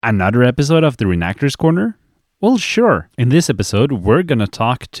Another episode of the Reenactor's Corner? Well, sure. In this episode, we're going to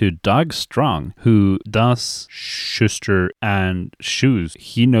talk to Doug Strong, who does Schuster and shoes.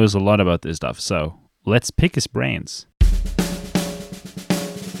 He knows a lot about this stuff, so let's pick his brains.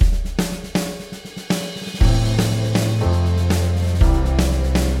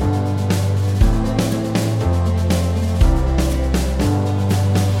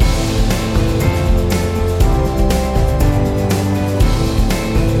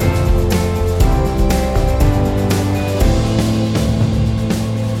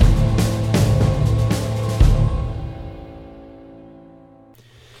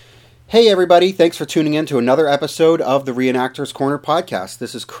 Hey everybody, thanks for tuning in to another episode of the Reenactor's Corner podcast.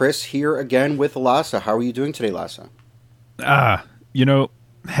 This is Chris here again with Lasse. How are you doing today, Lasse?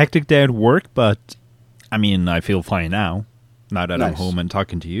 Hectic day at work, but I feel fine now that I'm home and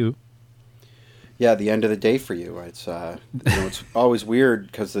talking to you. Yeah, the end of the day for you. It's it's always weird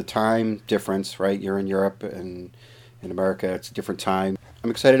because the time difference, right? You're in Europe and in America, it's a different time. I'm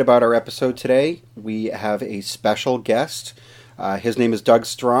excited about our episode today. We have a special guest. His name is Doug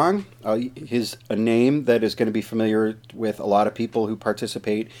Strong. He's a name that is going to be familiar with a lot of people who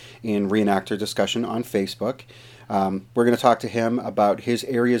participate in reenactor discussion on Facebook. We're going to talk to him about his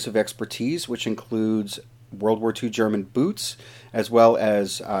areas of expertise, which includes World War II German boots, as well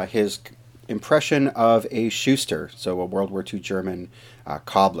as his impression of a Schuster, so a World War II German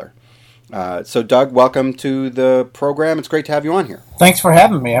cobbler. So, Doug, welcome to the program. It's great to have you on here. Thanks for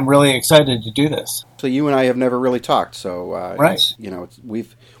having me. I'm really excited to do this. So, you and I have never really talked. So, right.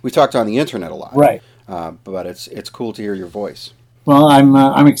 We've talked on the internet a lot, right? But it's cool to hear your voice. Well,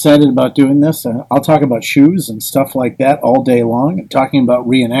 I'm excited about doing this. I'll talk about shoes and stuff like that all day long. And talking about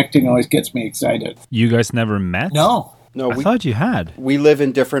reenacting always gets me excited. You guys never met? No. I thought you had. We live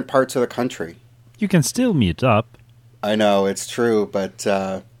in different parts of the country. You can still meet up. I know, it's true, but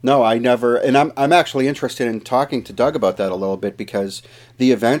no, I never, and I'm actually interested in talking to Doug about that a little bit because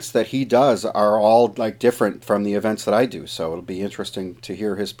the events that he does are all like different from the events that I do, so it'll be interesting to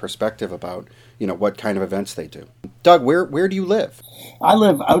hear his perspective about, what kind of events they do. Doug, where do you live? I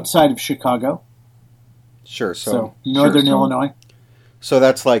live outside of Chicago. Sure, so northern Illinois. So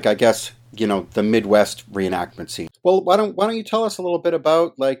that's like, I guess, the Midwest reenactment scene. Well, why don't you tell us a little bit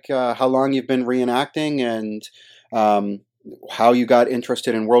about how long you've been reenacting and how you got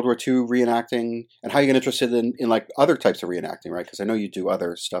interested in World War II reenacting and how you got interested in other types of reenacting, right? Because I know you do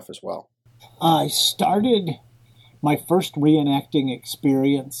other stuff as well. I started my first reenacting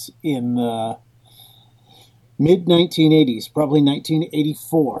experience in the mid-1980s, probably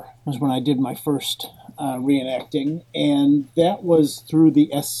 1984 was when I did my first reenacting, and that was through the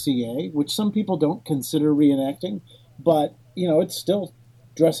SCA, which some people don't consider reenacting, but, it's still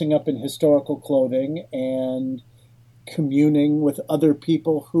dressing up in historical clothing and communing with other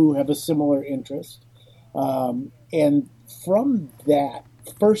people who have a similar interest. And from that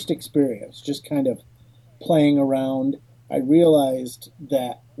first experience, just kind of playing around, I realized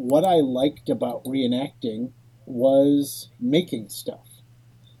that what I liked about reenacting was making stuff.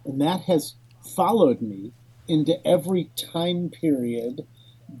 And that has followed me into every time period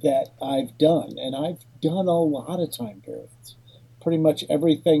that I've done. And I've done a lot of time periods. Pretty much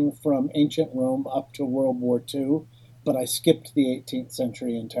everything from ancient Rome up to World War II. But I skipped the 18th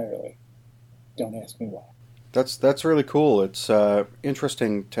century entirely. Don't ask me why. That's really cool. It's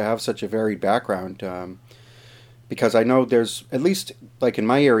interesting to have such a varied background because I know there's, at least like in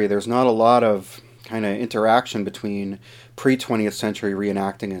my area, there's not a lot of kind of interaction between pre-20th century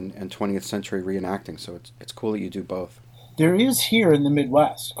reenacting and 20th century reenacting. So it's cool that you do both. There is here in the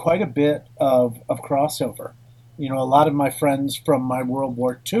Midwest quite a bit of crossover. A lot of my friends from my World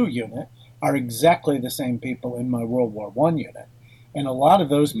War II unit are exactly the same people in my World War I unit. And a lot of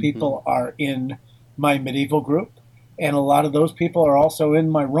those people are in my medieval group, and a lot of those people are also in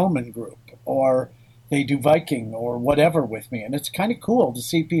my Roman group, or they do Viking or whatever with me. And it's kind of cool to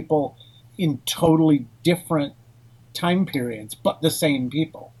see people in totally different time periods, but the same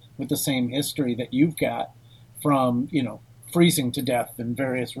people with the same history that you've got from, freezing to death in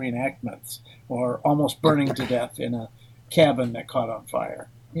various reenactments, or almost burning to death in a cabin that caught on fire.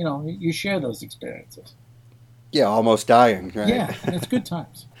 You share those experiences. Yeah, almost dying, right? Yeah, it's good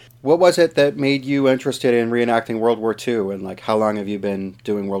times. What was it that made you interested in reenacting World War II, and how long have you been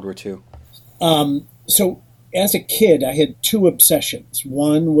doing World War II? So as a kid, I had two obsessions.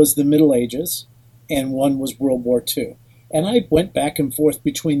 One was the Middle Ages, and one was World War II. And I went back and forth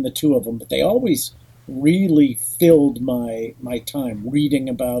between the two of them, but they always really filled my time, reading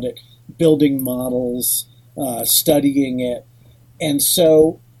about it, building models, studying it. And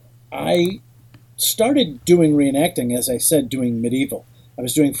so I started doing reenacting, as I said, doing medieval. I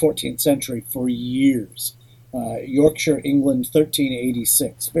was doing 14th century for years. Yorkshire, England,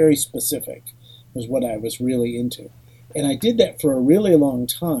 1386. Very specific was what I was really into. And I did that for a really long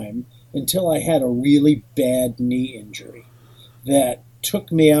time until I had a really bad knee injury that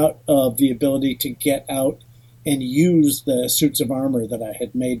took me out of the ability to get out and use the suits of armor that I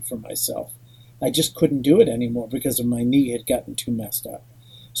had made for myself. I just couldn't do it anymore because of my knee had gotten too messed up.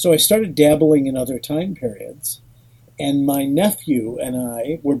 So I started dabbling in other time periods. And my nephew and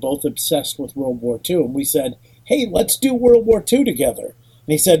I were both obsessed with World War II. And we said, hey, let's do World War II together.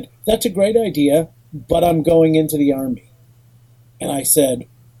 And he said, that's a great idea, but I'm going into the Army. And I said,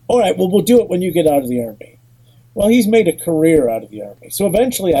 all right, well, we'll do it when you get out of the Army. Well, he's made a career out of the Army. So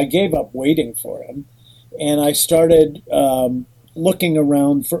eventually I gave up waiting for him. And I started looking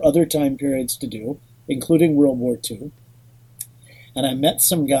around for other time periods to do, including World War II. And I met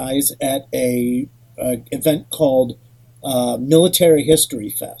some guys at a event called Military History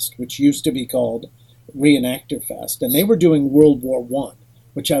Fest, which used to be called Reenactor Fest. And they were doing World War I,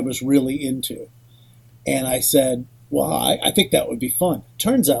 which I was really into. And I said, well, I think that would be fun.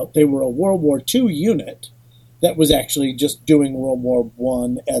 Turns out they were a World War II unit that was actually just doing World War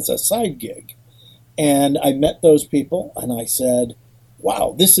I as a side gig. And I met those people, and I said,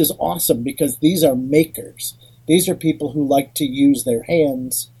 wow, this is awesome, because these are makers. These are people who like to use their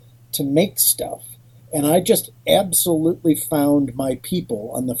hands to make stuff. And I just absolutely found my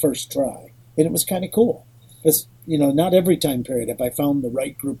people on the first try. And it was kind of cool. Because, not every time period have I found the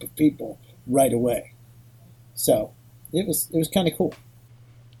right group of people right away. So it was kind of cool.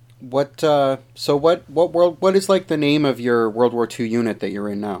 What is like the name of your World War II unit that you're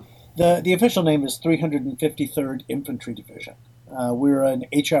in now? The official name is 353rd Infantry Division. We're an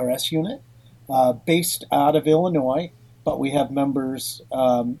HRS unit based out of Illinois, but we have members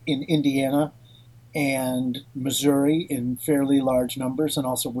in Indiana and Missouri in fairly large numbers, and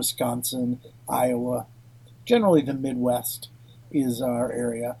also Wisconsin, Iowa. Generally the Midwest is our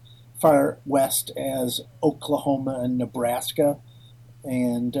area. Far west as Oklahoma and Nebraska,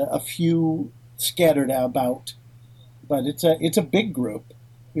 and a few scattered about. But it's a big group.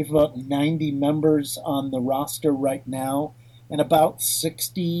 We have about 90 members on the roster right now, and about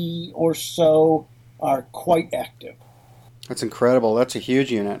 60 or so are quite active. That's incredible. That's a huge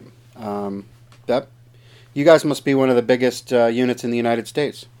unit. You guys must be one of the biggest units in the United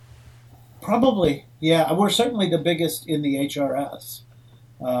States. Probably, yeah. We're certainly the biggest in the HRS.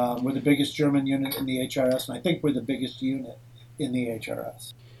 We're the biggest German unit in the HRS, and I think we're the biggest unit in the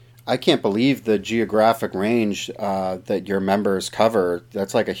HRS. I can't believe the geographic range that your members cover.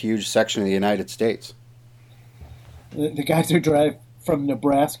 That's like a huge section of the United States. The guys who drive from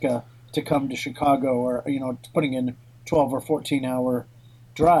Nebraska to come to Chicago are, putting in 12 or 14-hour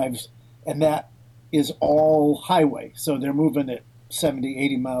drives, and that is all highway. So they're moving at 70,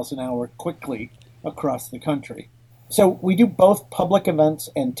 80 miles an hour quickly across the country. So we do both public events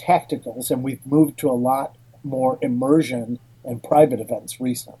and tacticals, and we've moved to a lot more immersion and private events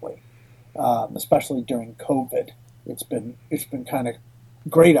recently, especially during COVID. It's been kind of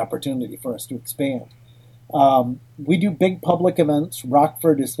great opportunity for us to expand. We do big public events.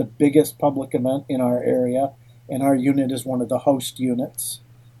 Rockford is the biggest public event in our area, and our unit is one of the host units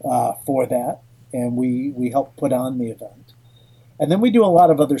for that, and we help put on the event. And then we do a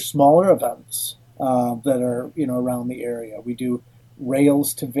lot of other smaller events that are around the area. We do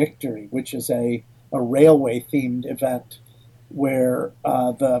Rails to Victory, which is a railway-themed event where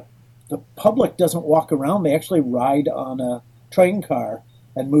the public doesn't walk around. They actually ride on a train car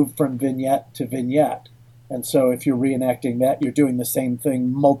and move from vignette to vignette. And so if you're reenacting that, you're doing the same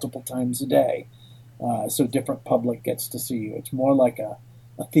thing multiple times a day. So different public gets to see you. It's more like a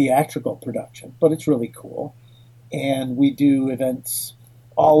theatrical production, but it's really cool. And we do events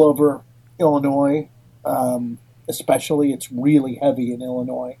all over Illinois, especially. It's really heavy in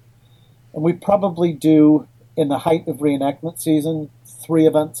Illinois. And we probably do, in the height of reenactment season, 3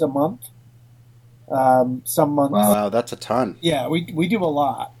 events a month. Some months. Wow, that's a ton. Yeah, we do a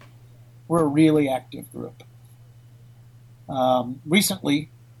lot. We're a really active group. Recently,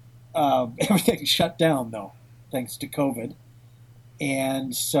 everything shut down, though, thanks to COVID.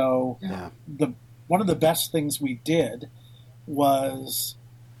 And so one of the best things we did was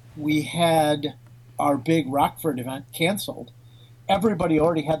we had our big Rockford event canceled. Everybody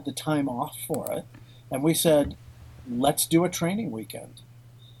already had the time off for it. And we said, let's do a training weekend.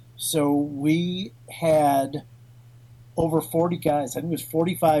 So we had over 40 guys, I think it was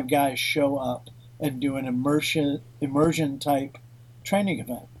 45 guys, show up and do an immersion type training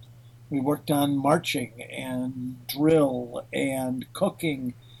event. We worked on marching and drill and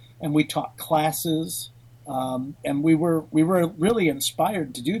cooking, and we taught classes. And we were really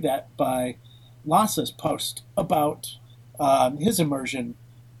inspired to do that by Lasse's post about his immersion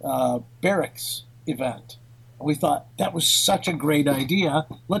barracks event. We thought that was such a great idea.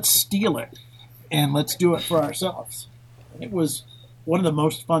 Let's steal it and let's do it for ourselves. It was one of the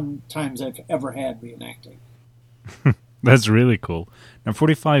most fun times I've ever had reenacting. That's really cool. Now,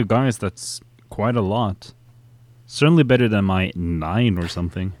 45 guys, that's quite a lot. Certainly better than my 9 or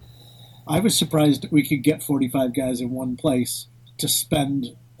something. I was surprised that we could get 45 guys in one place to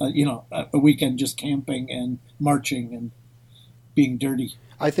spend, a weekend just camping and marching and being dirty.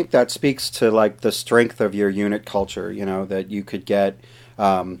 I think that speaks to like the strength of your unit culture, that you could get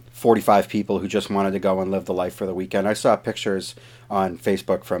 45 people who just wanted to go and live the life for the weekend. I saw pictures on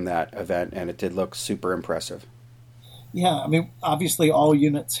Facebook from that event, and it did look super impressive. Yeah, I mean, obviously all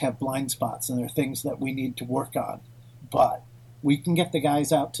units have blind spots, and there are things that we need to work on. But we can get the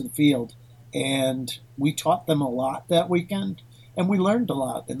guys out to the field, and we taught them a lot that weekend, and we learned a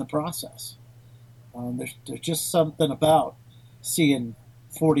lot in the process. There's just something about seeing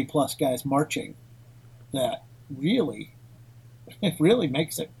 40-plus guys marching that really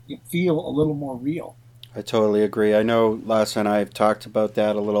makes it feel a little more real. I totally agree. I know Lasse and I have talked about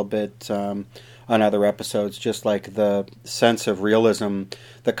that a little bit on other episodes, just like the sense of realism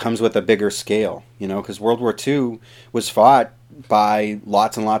that comes with a bigger scale, because World War II was fought by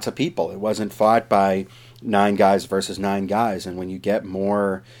lots and lots of people. It wasn't fought by 9 guys versus 9 guys. And when you get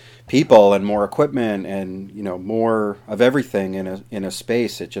more people and more equipment and, more of everything in a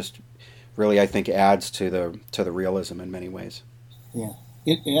space, it just really, I think, adds to the realism in many ways. Yeah,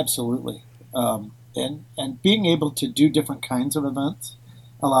 it absolutely. And being able to do different kinds of events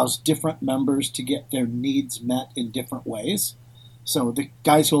allows different members to get their needs met in different ways. So the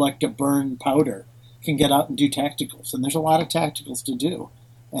guys who like to burn powder can get out and do tacticals, and there's a lot of tacticals to do.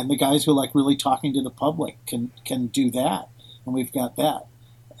 And the guys who like really talking to the public can do that, and we've got that.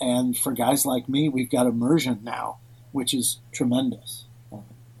 And for guys like me, we've got immersion now, which is tremendous.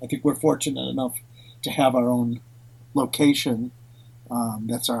 I think we're fortunate enough to have our own location.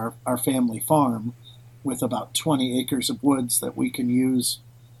 That's our family farm with about 20 acres of woods that we can use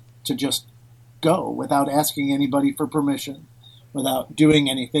to just go without asking anybody for permission, without doing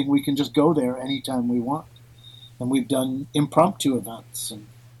anything. We can just go there anytime we want. And we've done impromptu events. And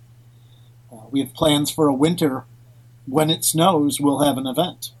we have plans for a winter. When it snows, we'll have an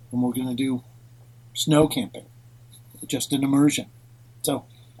event. And we're going to do snow camping, just an immersion. So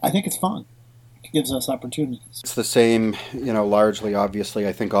I think it's fun. It gives us opportunities. It's the same, largely, obviously,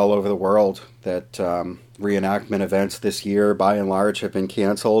 I think all over the world that reenactment events this year, by and large, have been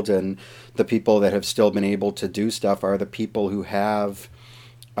canceled. And the people that have still been able to do stuff are the people who have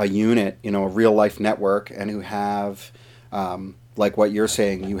a unit, a real-life network, and who have, like what you're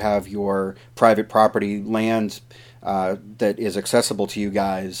saying, you have your private property land that is accessible to you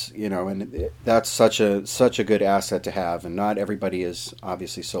guys, and that's such a good asset to have, and not everybody is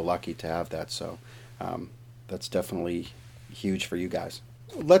obviously so lucky to have that. So that's definitely huge for you guys.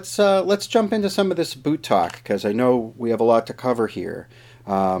 Let's jump into some of this boot talk, because I know we have a lot to cover here.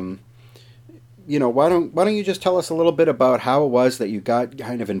 Why don't you just tell us a little bit about how it was that you got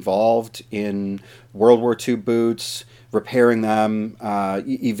kind of involved in World War II boots, repairing them,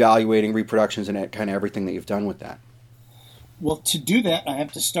 evaluating reproductions, and kind of everything that you've done with that. Well, to do that, I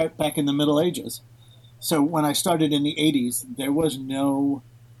have to start back in the Middle Ages. So when I started in the 80s, there was no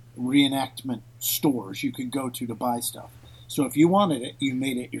reenactment stores you could go to buy stuff. So if you wanted it, you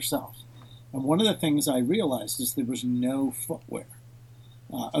made it yourself. And one of the things I realized is there was no footwear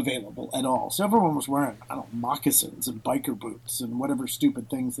available at all. So everyone was wearing, moccasins and biker boots and whatever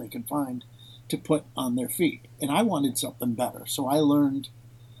stupid things they could find to put on their feet. And I wanted something better. So I learned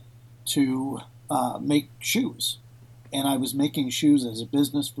to make shoes. And I was making shoes as a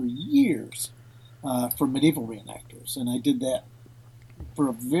business for years for medieval reenactors. And I did that for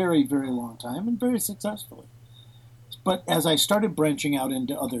a very, very long time and very successfully. But as I started branching out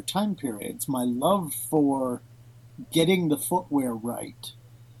into other time periods, my love for getting the footwear right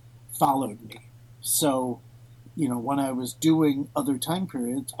followed me. So, when I was doing other time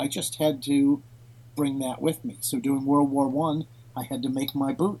periods, I just had to bring that with me. So doing World War I had to make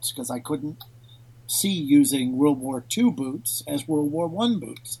my boots because I couldn't see using World War II boots as World War I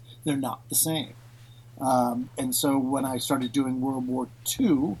boots. They're not the same. And so when I started doing World War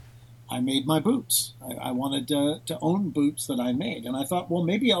II, I made my boots. I wanted to own boots that I made. And I thought, well,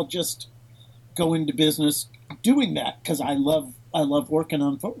 maybe I'll just go into business doing that because I love working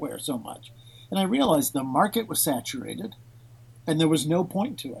on footwear so much. And I realized the market was saturated and there was no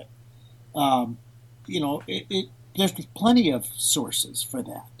point to it. There's plenty of sources for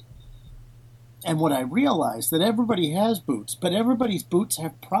that. And what I realized that everybody has boots, but everybody's boots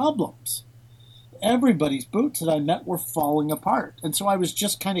have problems. Everybody's boots that I met were falling apart. And so I was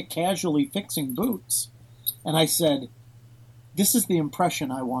just kind of casually fixing boots. And I said, this is the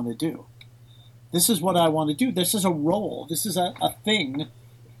impression I want to do. This is what I want to do. This is a role. This is a thing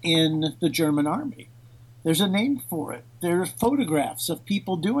in the German army. There's a name for it. There are photographs of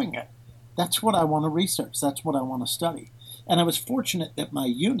people doing it. That's what I want to research. That's what I want to study. And I was fortunate that my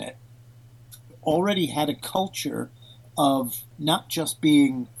unit already had a culture of not just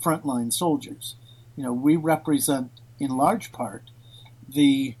being frontline soldiers. You know, we represent, in large part,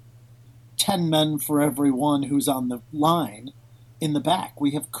 the 10 men for every one who's on the line in the back.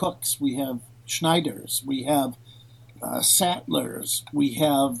 We have cooks, we have Schneiders, we have sattlers, we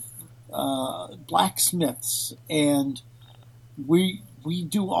have blacksmiths, and we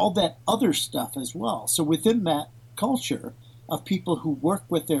do all that other stuff as well. So within that culture of people who work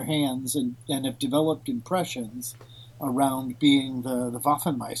with their hands and have developed impressions around being the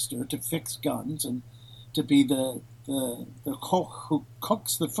Waffenmeister to fix guns and to be the cook who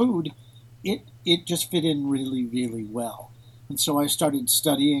cooks the food, it just fit in really, really well. And so I started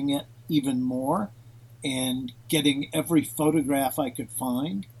studying it even more and getting every photograph I could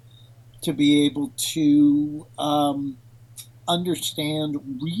find to be able to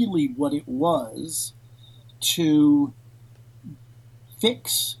understand really what it was to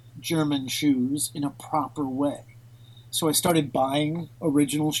fix German shoes in a proper way. So I started buying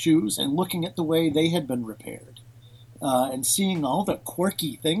original shoes and looking at the way they had been repaired and seeing all the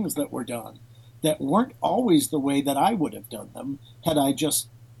quirky things that were done that weren't always the way that I would have done them had I just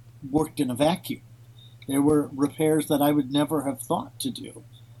worked in a vacuum. There were repairs that I would never have thought to do.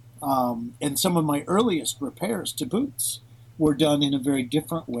 And some of my earliest repairs to boots were done in a very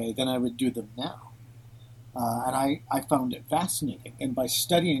different way than I would do them now. And I found it fascinating. And by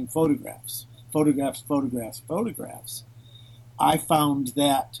studying photographs, I found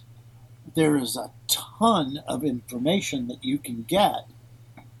that there is a ton of information that you can get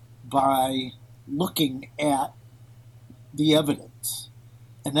by looking at the evidence.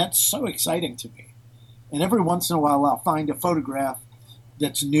 And that's so exciting to me. And every once in a while I'll find a photograph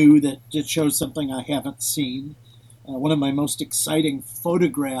that's new that shows something I haven't seen. One of my most exciting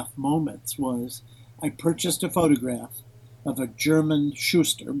photograph moments was I purchased a photograph of a German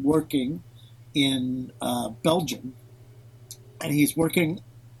Schuster working in Belgium, and he's working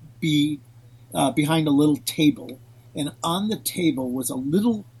behind a little table, and on the table was a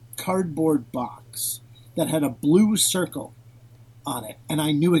little cardboard box that had a blue circle on it, and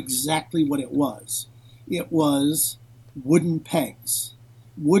I knew exactly what it was. It was wooden pegs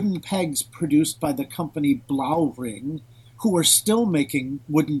produced by the company Blauring, who are still making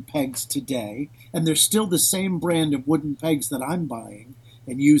wooden pegs today, and they're still the same brand of wooden pegs that I'm buying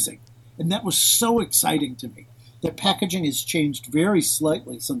and using. And that was so exciting to me. Their packaging has changed very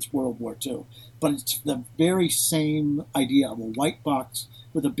slightly since World War II, but it's the very same idea of a white box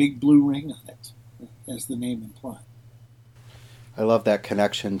with a big blue ring on it, as the name implies. I love that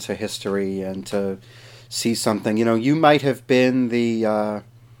connection to history and to see something. You know, you might have been the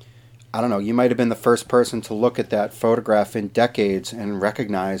you might have been the first person to look at that photograph in decades and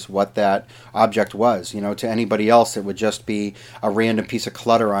recognize what that object was. You know, to anybody else, it would just be a random piece of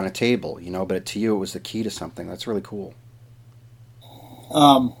clutter on a table, you know, but to you, it was the key to something. That's really cool.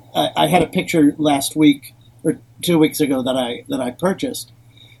 I had a picture last week or 2 weeks ago that I purchased,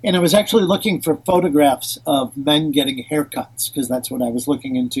 and I was actually looking for photographs of men getting haircuts because that's what I was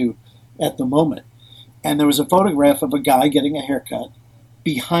looking into at the moment. And there was a photograph of a guy getting a haircut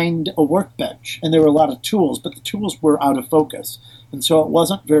behind a workbench, and there were a lot of tools, but the tools were out of focus, and so it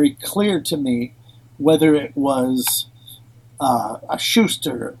wasn't very clear to me whether it was a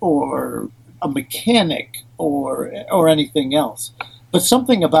Schuster or a mechanic or anything else. But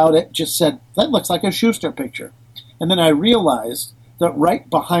something about it just said, that looks like a Schuster picture. And then I realized that right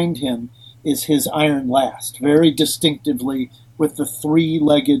behind him is his iron last, very distinctively with the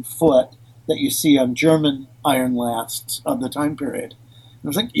three-legged foot that you see on German iron lasts of the time period. I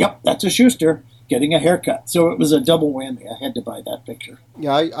was like, yep, that's a Schuster getting a haircut. So it was a double whammy. I had to buy that picture.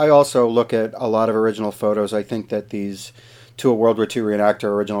 Yeah, I also look at a lot of original photos. I think that these To a World War II Reenactor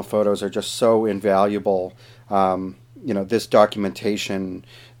original photos are just so invaluable. This documentation,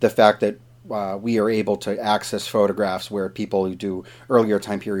 the fact that we are able to access photographs where people who do earlier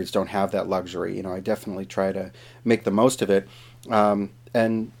time periods don't have that luxury. You know, I definitely try to make the most of it.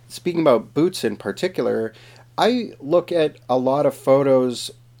 And speaking about boots in particular, I look at a lot of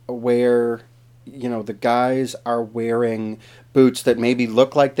photos where the guys are wearing boots that maybe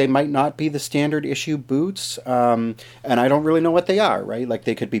look like they might not be the standard issue boots, and I don't really know what they are, right? Like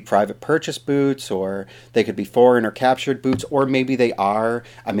they could be private purchase boots, or they could be foreign or captured boots, or maybe they are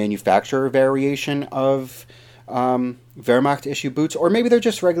a manufacturer variation of Wehrmacht issue boots, or maybe they're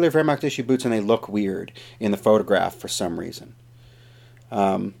just regular Wehrmacht issue boots and they look weird in the photograph for some reason.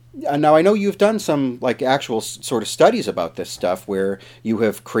 Now I know you've done some like actual sort of studies about this stuff where you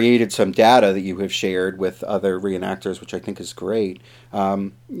have created some data that you have shared with other reenactors, which I think is great.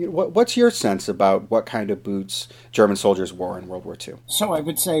 What's your sense about what kind of boots German soldiers wore in World War II? So I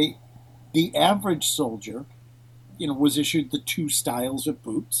would say the average soldier, was issued the two styles of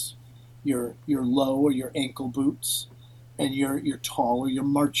boots, your low or your ankle boots, and your tall or your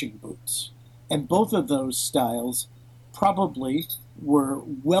marching boots. And both of those styles probably were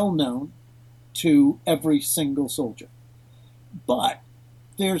well known to every single soldier. But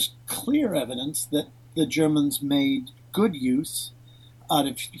there's clear evidence that the Germans made good use out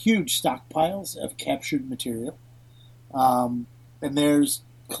of huge stockpiles of captured material. And there's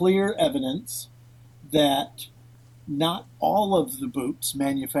clear evidence that not all of the boots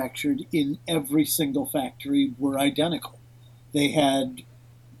manufactured in every single factory were identical. They had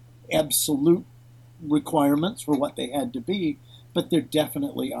absolute requirements for what they had to be, but there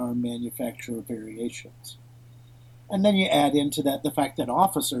definitely are manufacturer variations. And then you add into that the fact that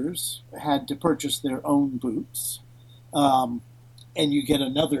officers had to purchase their own boots, and you get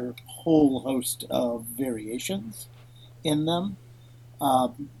another whole host of variations in them.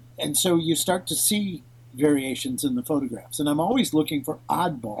 And so you start to see variations in the photographs. And I'm always looking for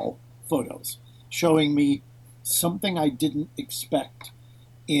oddball photos, showing me something I didn't expect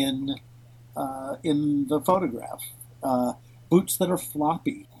in the photograph. Boots that are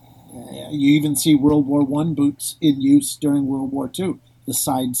floppy. You even see World War I boots in use during World War II. The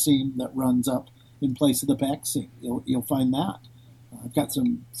side seam that runs up in place of the back seam. You'll find that. I've got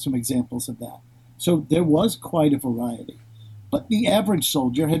some examples of that. So there was quite a variety. But the average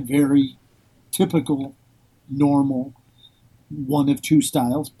soldier had very typical, normal, one of two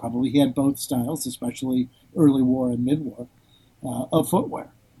styles. Probably he had both styles, especially early war and mid-war, of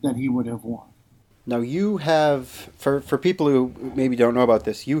footwear that he would have worn. Now you have, for people who maybe don't know about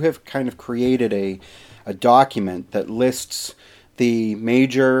this, you have kind of created a document that lists the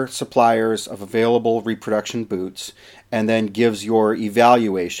major suppliers of available reproduction boots and then gives your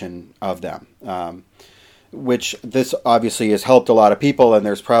evaluation of them, which this obviously has helped a lot of people, and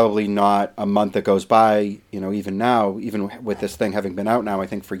there's probably not a month that goes by, even now, even with this thing having been out now, I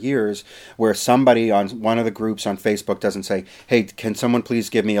think for years, where somebody on one of the groups on Facebook doesn't say, hey, can someone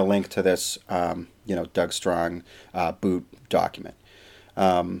please give me a link to this, Doug Strong boot document.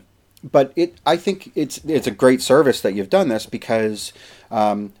 But I think it's a great service that you've done this because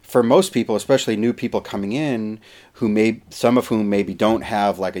for most people, especially new people coming in, some of whom maybe don't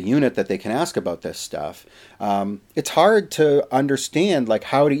have like a unit that they can ask about this stuff, it's hard to understand like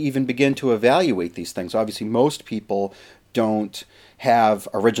how to even begin to evaluate these things. Obviously, most people don't have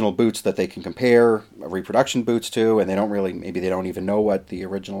original boots that they can compare reproduction boots to, and maybe they don't even know what the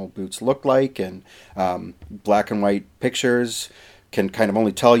original boots look like, and black and white pictures can kind of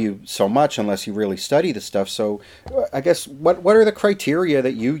only tell you so much unless you really study the stuff. So I guess what are the criteria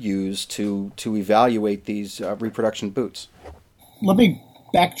that you use to evaluate these reproduction boots? Let me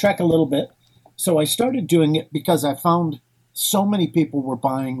backtrack a little bit. So I started doing it because I found so many people were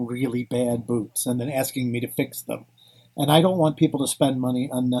buying really bad boots and then asking me to fix them. And I don't want people to spend money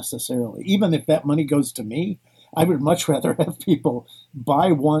unnecessarily. Even if that money goes to me, I would much rather have people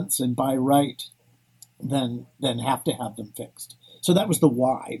buy once and buy right than have to have them fixed. So that was the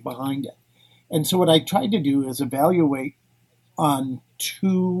why behind it. And so what I tried to do is evaluate on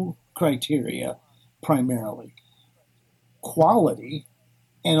two criteria primarily: quality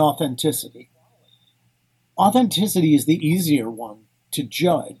and authenticity. Authenticity is the easier one to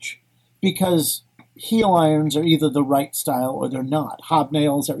judge because heel irons are either the right style or they're not.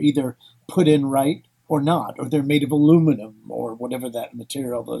 Hobnails are either put in right or not, or they're made of aluminum or whatever that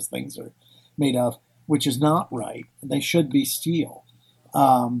material those things are made of, which is not right. They should be steel.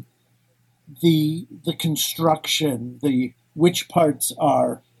 The construction, which parts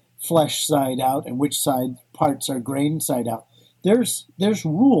are flesh side out and which parts are grain side out. There's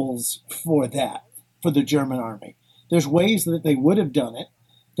rules for that for the German army. There's ways that they would have done it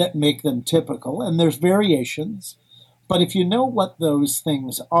that make them typical, and there's variations. But if you know what those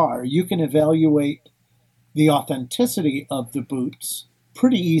things are, you can evaluate the authenticity of the boots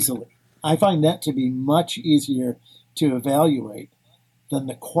pretty easily. I find that to be much easier to evaluate than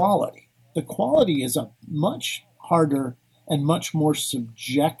the quality. The quality is a much harder and much more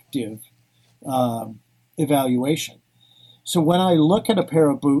subjective evaluation. So when I look at a pair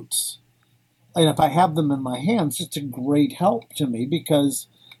of boots, and if I have them in my hands, it's a great help to me because,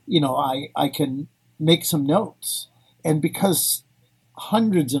 I can make some notes. And because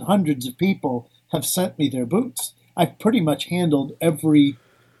hundreds and hundreds of people have sent me their boots, I've pretty much handled every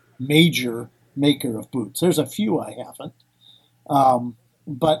major maker of boots. There's a few I haven't.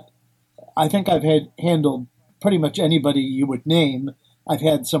 But I think I've handled pretty much anybody you would name. I've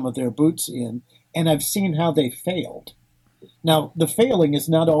had some of their boots in, and I've seen how they failed. Now, the failing is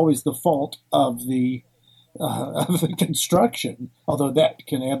not always the fault of the construction, although that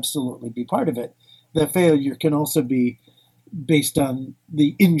can absolutely be part of it. The failure can also be based on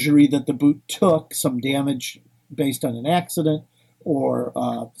the injury that the boot took, some damage based on an accident,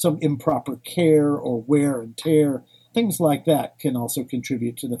 or some improper care or wear and tear. Things like that can also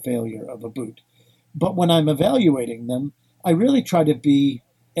contribute to the failure of a boot. But when I'm evaluating them, I really try to be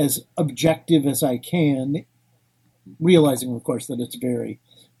as objective as I can, realizing, of course, that it's very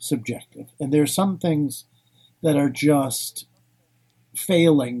subjective. And there are some things that are just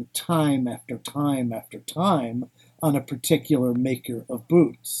failing time after time after time on a particular maker of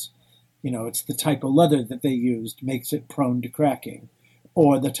boots. It's the type of leather that they used makes it prone to cracking,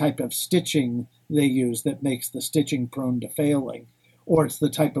 or the type of stitching they use that makes the stitching prone to failing, or it's the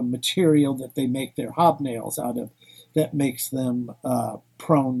type of material that they make their hobnails out of that makes them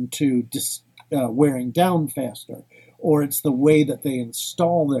prone to wearing down faster, or it's the way that they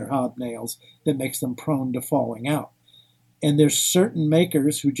install their hobnails that makes them prone to falling out. And there's certain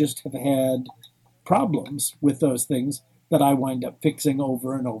makers who just have had problems with those things that I wind up fixing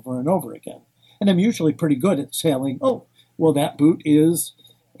over and over and over again. And I'm usually pretty good at saying, oh, well, that boot is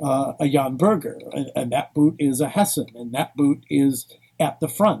a Jan Berger, and that boot is a Hessen, and that boot is at the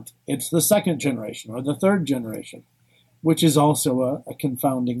front. It's the second generation or the third generation, which is also a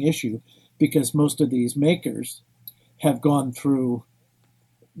confounding issue because most of these makers have gone through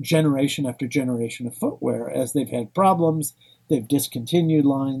generation after generation of footwear as they've had problems, they've discontinued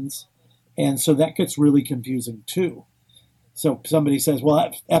lines, and so that gets really confusing too. So somebody says,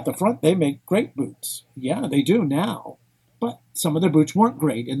 well, at the front, they make great boots. Yeah, they do now, but some of their boots weren't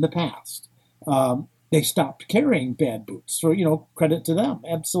great in the past. They stopped carrying bad boots, so, credit to them,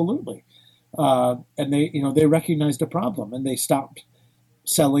 absolutely. And they recognized a problem, and they stopped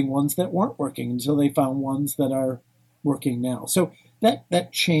selling ones that weren't working until they found ones that are working now. So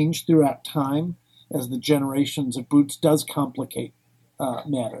that changed throughout time as the generations of boots does complicate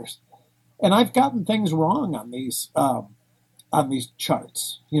matters. And I've gotten things wrong on these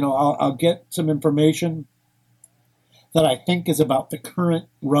charts. I'll get some information that I think is about the current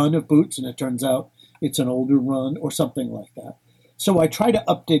run of boots, and it turns out it's an older run or something like that. So I try to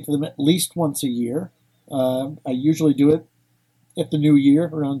update them at least once a year. I usually do it at the new year,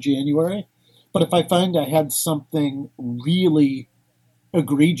 around January. But if I find I had something really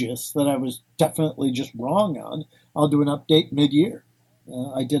egregious that I was definitely just wrong on, I'll do an update mid-year.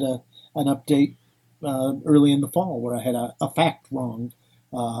 I did an update early in the fall where I had a fact wrong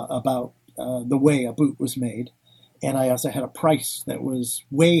about the way a boot was made. And I also had a price that was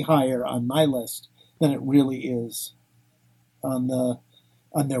way higher on my list than it really is on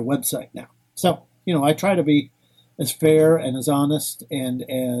their website now. So, I try to be as fair and as honest and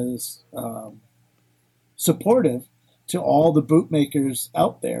as supportive to all the boot makers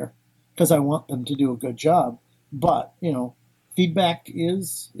out there because I want them to do a good job. But, feedback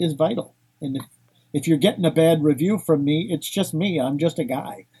is vital. And if you're getting a bad review from me, it's just me. I'm just a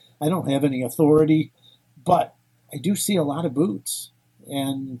guy. I don't have any authority, but I do see a lot of boots,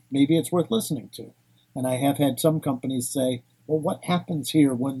 and maybe it's worth listening to. And I have had some companies say, well, what happens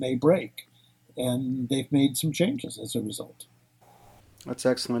here when they break? And they've made some changes as a result. That's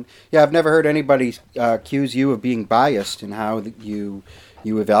excellent. Yeah, I've never heard anybody accuse you of being biased in how you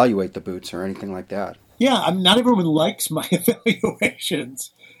evaluate the boots or anything like that. Yeah, not everyone likes my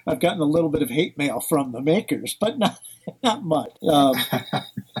evaluations. I've gotten a little bit of hate mail from the makers, but not much.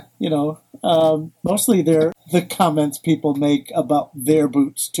 Mostly the comments people make about their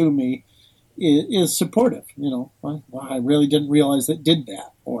boots to me is supportive. Well, I really didn't realize it did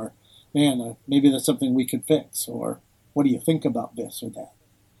that, or man, maybe that's something we could fix, or what do you think about this or that?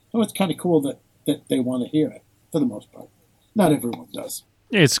 So it's kind of cool that they want to hear it for the most part. Not everyone does.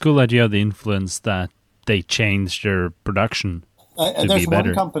 It's cool that you have the influence that they changed their production to there's be better.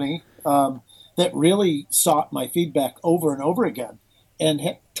 one company that really sought my feedback over and over again and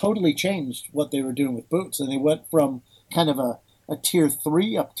totally changed what they were doing with boots. And they went from kind of a tier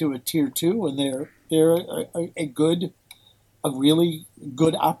 3 up to a tier 2, and they're a really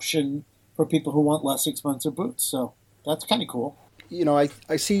good option for people who want less expensive boots. So that's kind of cool.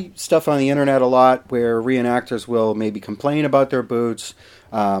 I see stuff on the internet a lot where reenactors will maybe complain about their boots.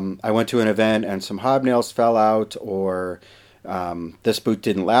 I went to an event and some hobnails fell out, or this boot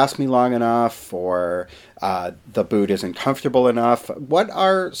didn't last me long enough, or the boot isn't comfortable enough. What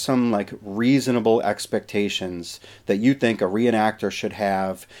are some reasonable expectations that you think a reenactor should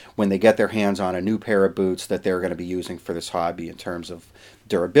have when they get their hands on a new pair of boots that they're going to be using for this hobby, in terms of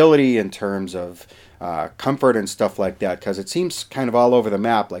durability, in terms of comfort and stuff like that? Because it seems kind of all over the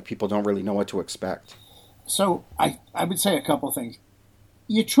map, like people don't really know what to expect. So I would say a couple things.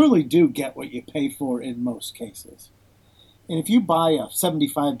 You truly do get what you pay for in most cases. And if you buy a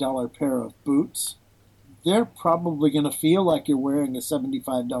 $75 pair of boots, they're probably going to feel like you're wearing a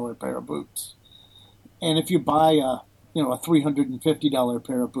 $75 pair of boots. And if you buy a $350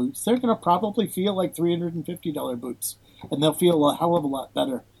 pair of boots, they're going to probably feel like $350 boots. And they'll feel a hell of a lot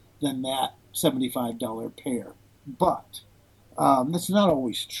better than that $75 pair. But that's not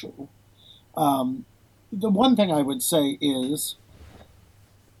always true. The one thing I would say is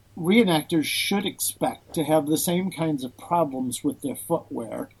reenactors should expect to have the same kinds of problems with their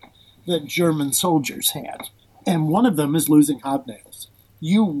footwear that German soldiers had. And one of them is losing hobnails.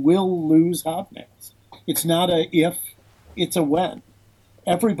 You will lose hobnails. It's not a if, it's a when.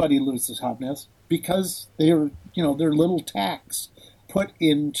 Everybody loses hobnails because they're little tacks put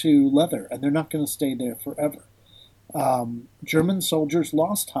into leather, and they're not going to stay there forever. German soldiers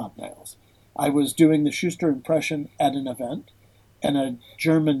lost hobnails. I was doing the Schuster impression at an event, and a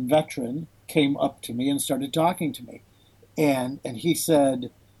German veteran came up to me and started talking to me. And he said,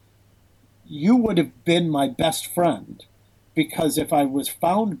 "You would have been my best friend, because if I was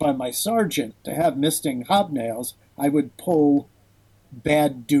found by my sergeant to have missing hobnails, I would pull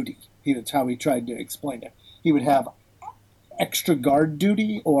bad duty." That's how he tried to explain it. He would have extra guard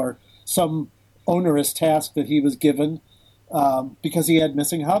duty or some onerous task that he was given because he had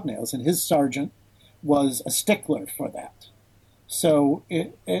missing hobnails, and his sergeant was a stickler for that. So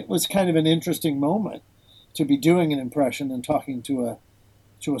it was kind of an interesting moment to be doing an impression and talking to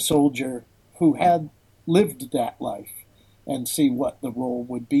a soldier who had lived that life and see what the role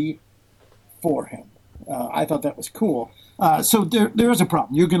would be for him. I thought that was cool. So there is a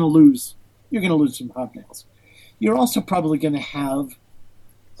problem. You're going to lose some hobnails. You're also probably going to have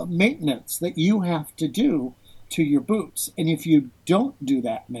maintenance that you have to do to your boots. And if you don't do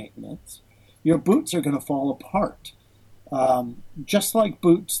that maintenance, your boots are going to fall apart. Just like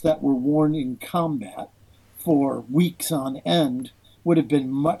boots that were worn in combat for weeks on end would have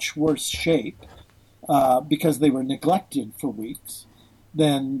been much worse shape because they were neglected for weeks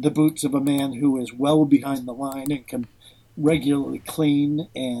than the boots of a man who is well behind the line and can regularly clean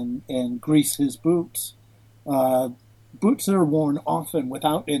and grease his boots. Boots that are worn often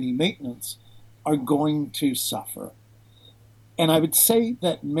without any maintenance are going to suffer. And I would say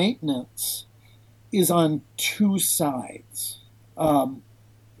that maintenance is on two sides.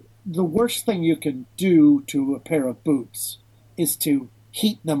 The worst thing you can do to a pair of boots is to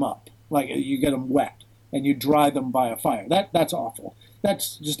heat them up, like you get them wet and you dry them by a fire. That's awful.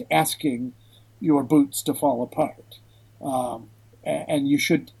 That's just asking your boots to fall apart. And you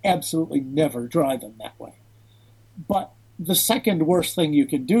should absolutely never dry them that way. But the second worst thing you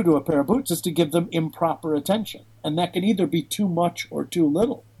can do to a pair of boots is to give them improper attention. And that can either be too much or too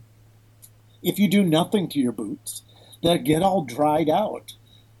little. If you do nothing to your boots, they'll get all dried out,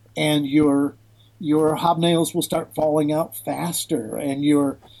 and your hobnails will start falling out faster, and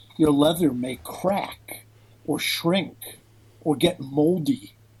your leather may crack or shrink or get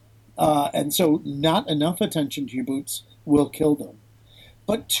moldy. And so not enough attention to your boots will kill them.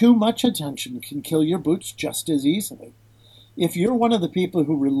 But too much attention can kill your boots just as easily. If you're one of the people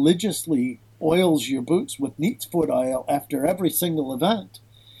who religiously oils your boots with neat's foot oil after every single event,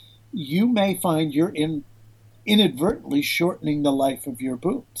 you may find you're inadvertently shortening the life of your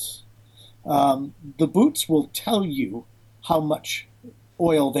boots. The boots will tell you how much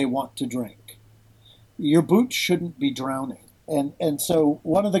oil they want to drink. Your boots shouldn't be drowning. And so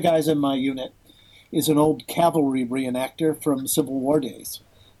one of the guys in my unit is an old cavalry reenactor from Civil War days.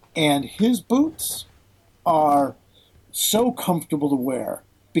 And his boots are so comfortable to wear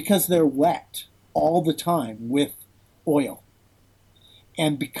because they're wet all the time with oil.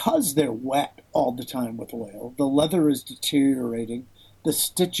 And because they're wet all the time with oil, the leather is deteriorating, the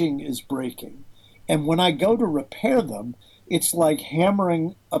stitching is breaking. And when I go to repair them, it's like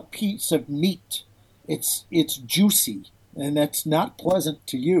hammering a piece of meat. It's juicy, and that's not pleasant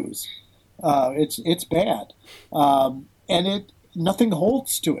to use. It's bad. And nothing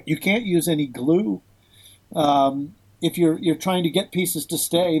holds to it. You can't use any glue. If you're trying to get pieces to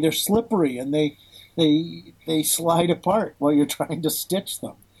stay, they're slippery, and they they slide apart while you're trying to stitch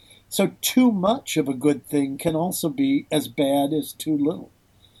them. So too much of a good thing can also be as bad as too little.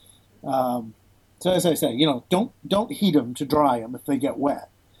 So as I say, don't heat them to dry them if they get wet,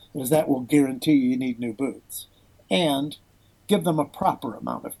 because that will guarantee you need new boots. And give them a proper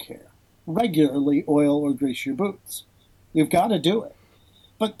amount of care. Regularly oil or grease your boots. You've got to do it.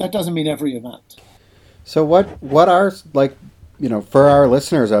 But that doesn't mean every event. So what are, like, for our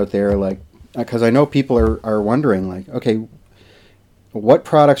listeners out there, like, because I know people are wondering, like, okay, what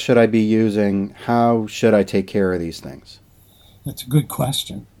products should I be using? How should I take care of these things? That's a good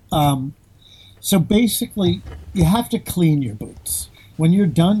question. So basically, you have to clean your boots. When you're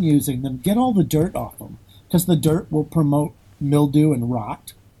done using them, get all the dirt off them, because the dirt will promote mildew and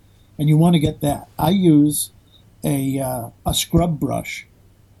rot, and you want to get that. I use a scrub brush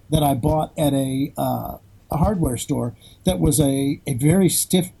that I bought at a hardware store that was a very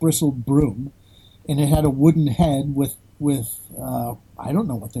stiff bristled broom, and it had a wooden head with I don't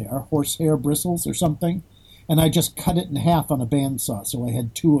know what they are, horsehair bristles or something, and I just cut it in half on a bandsaw, so I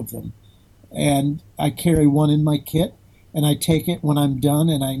had two of them. And I carry one in my kit, and I take it when I'm done,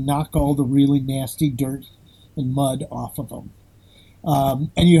 and I knock all the really nasty dirt and mud off of them.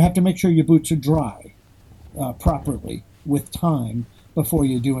 And you have to make sure your boots are dry properly with time before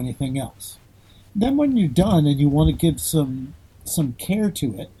you do anything else. Then when you're done and you want to give some care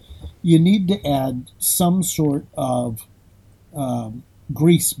to it, you need to add some sort of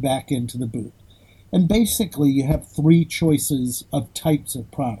grease back into the boot. And basically you have three choices of types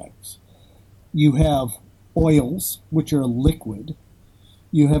of products. You have oils, which are liquid.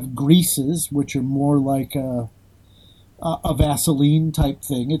 You have greases, which are more like a Vaseline type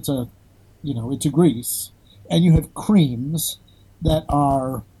thing. It's a grease. And you have creams that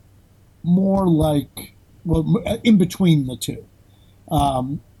are more like, in between the two.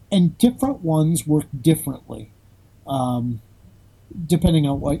 And different ones work differently, depending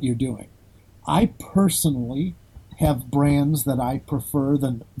on what you're doing. I personally have brands that I prefer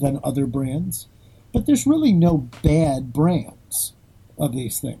than other brands, but there's really no bad brands of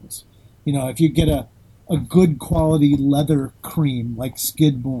these things. If you get a good quality leather cream like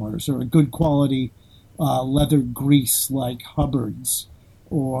Skidmore's, or a good quality leather grease like Hubbard's,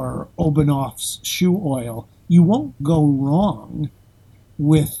 or Obanoff's shoe oil, you won't go wrong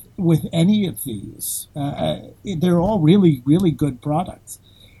with any of these. They're all really, really good products.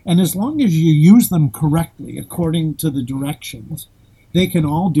 And as long as you use them correctly, according to the directions, they can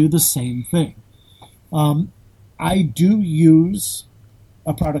all do the same thing. I do use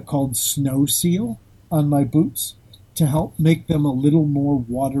a product called Snow Seal on my boots to help make them a little more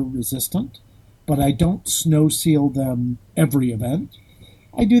water resistant, but I don't snow seal them every event.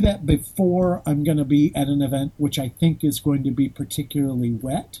 I do that before I'm going to be at an event which I think is going to be particularly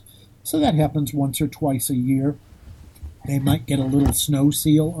wet. So that happens once or twice a year. They might get a little snow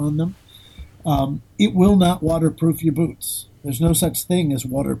seal on them. It will not waterproof your boots. There's no such thing as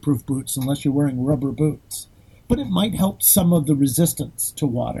waterproof boots unless you're wearing rubber boots. But it might help some of the resistance to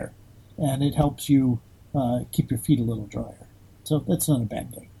water, and it helps you keep your feet a little drier. So that's not a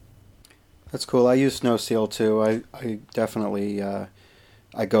bad thing. That's cool. I use Snow Seal too. I definitely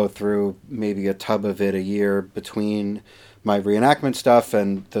I go through maybe a tub of it a year between my reenactment stuff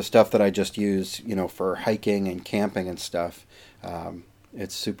and the stuff that I just use, for hiking and camping and stuff.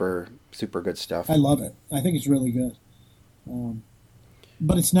 It's super, super good stuff. I love it. I think it's really good.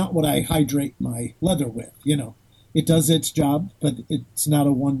 But it's not what I hydrate my leather with, It does its job, but it's not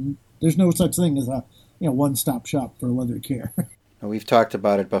there's no such thing as a, one-stop shop for leather care. We've talked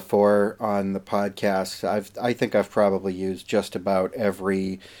about it before on the podcast. I think I've probably used just about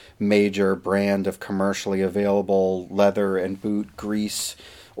every major brand of commercially available leather and boot grease,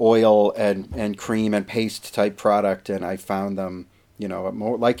 oil and cream and paste type product, and I found them,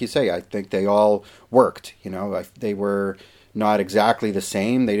 more like you say. I think they all worked. They were not exactly the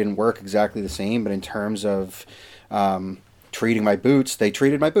same. They didn't work exactly the same, but in terms of treating my boots, they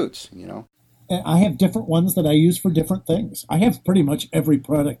treated my boots. I have different ones that I use for different things. I have pretty much every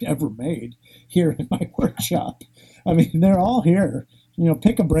product ever made here in my workshop. I mean, they're all here.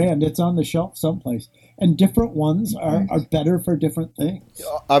 Pick a brand, it's on the shelf someplace. And different ones are better for different things.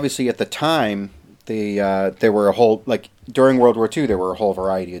 Obviously, at the time, there were a whole, during World War II, there were a whole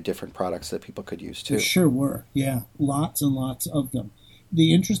variety of different products that people could use too. There sure were, yeah. Lots and lots of them.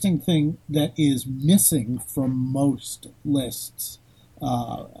 The interesting thing that is missing from most lists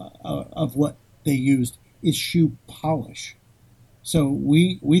of what they used is shoe polish. So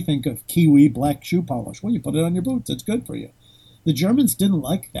we think of Kiwi black shoe polish. Well, you put it on your boots. It's good for you. The Germans didn't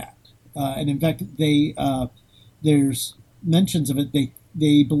like that. And in fact, there's mentions of it.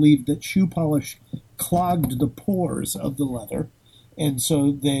 they believed that shoe polish clogged the pores of the leather, and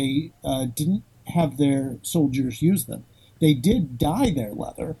so they didn't have their soldiers use them. They did dye their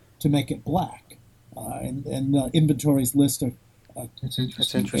leather to make it black, and inventories list That's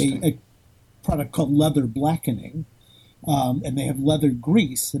interesting. a product called leather blackening, and they have leather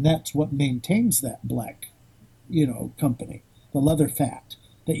grease, and that's what maintains that black, company. The leather fat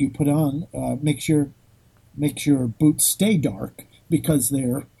that you put on makes your boots stay dark because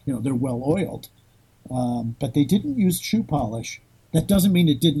they're well oiled. But they didn't use shoe polish. That doesn't mean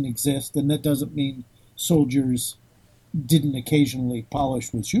it didn't exist, and that doesn't mean soldiers didn't occasionally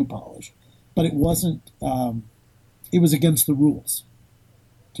polish with shoe polish. But it wasn't. It was against the rules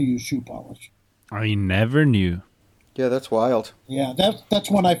to use shoe polish. I never knew. Yeah, that's wild. Yeah,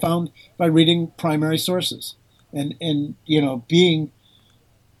 that's what I found by reading primary sources, and being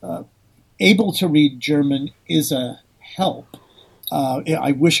able to read German is a help.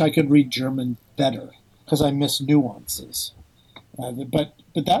 I wish I could read German better because I miss nuances. But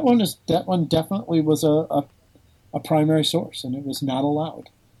that one definitely was a primary source, and it was not allowed,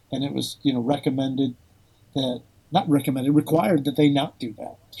 and it was required that they not do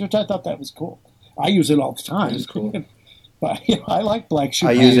that. Which I thought that was cool. I use it all the time. It's cool. But I like black shoe.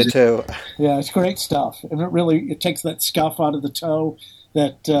 I use it too. Yeah, it's great stuff, and it takes that scuff out of the toe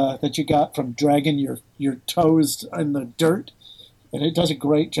that you got from dragging your toes in the dirt, and it does a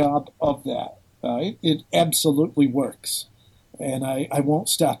great job of that. It absolutely works, and I won't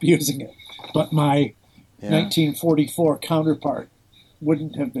stop using it. But my 1944 counterpart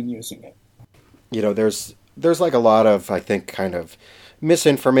wouldn't have been using it. There's like a lot of, I think, kind of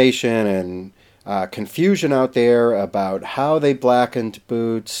misinformation and confusion out there about how they blackened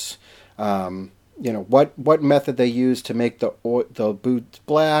boots, what method they used to make the boots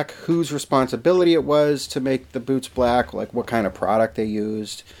black, whose responsibility it was to make the boots black, like what kind of product they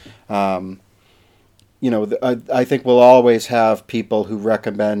used. I think we'll always have people who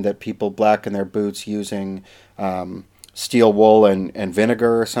recommend that people blacken their boots using steel wool and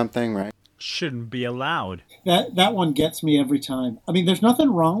vinegar or something, right? Shouldn't be allowed. That one gets me every time. I mean, there's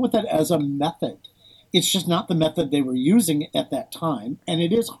nothing wrong with it as a method. It's just not the method they were using at that time, and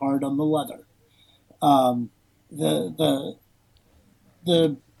it is hard on the leather. The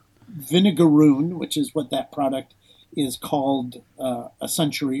vinegaroon, which is what that product is called a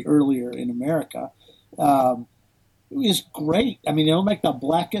century earlier in America, is great. I mean, it'll make the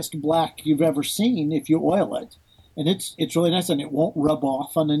blackest black you've ever seen if you oil it. And it's really nice, and it won't rub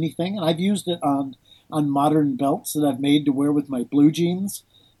off on anything. And I've used it on modern belts that I've made to wear with my blue jeans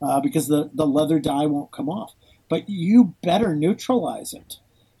because the leather dye won't come off. But you better neutralize it.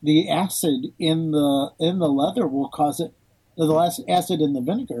 The acid in the leather will cause it. The acid in the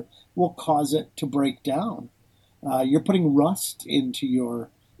vinegar will cause it to break down. You're putting rust into your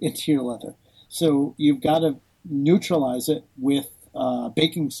leather, so you've got to neutralize it with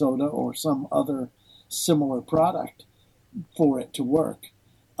baking soda or some other similar product for it to work.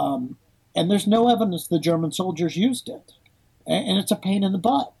 And there's no evidence the German soldiers used it. And it's a pain in the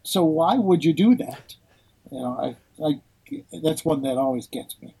butt. So why would you do that? That's one that always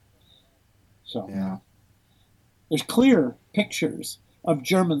gets me. So there's clear pictures of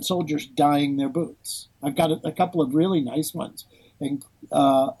German soldiers dyeing their boots. I've got a couple of really nice ones,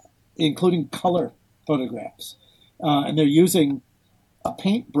 including color photographs. And they're using a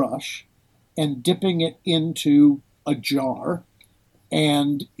paintbrush and dipping it into a jar,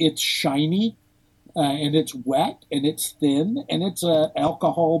 and it's shiny, and it's wet, and it's thin, and it's a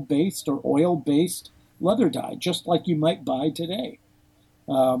alcohol-based or oil-based leather dye, just like you might buy today.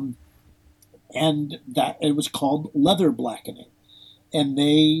 And that it was called leather blackening, and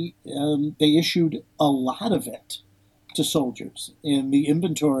they issued a lot of it to soldiers in the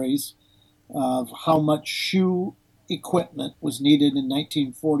inventories of how much shoe equipment was needed in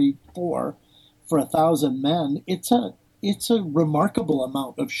 1944 for 1,000 men. It's a remarkable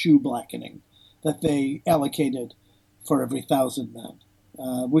amount of shoe blackening that they allocated for every 1,000 men,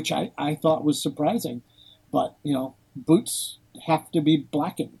 which I thought was surprising. But boots have to be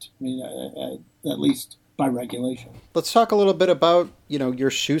blackened, at least by regulation. Let's talk a little bit about your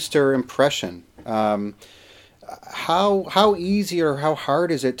Schuster impression. How easy or how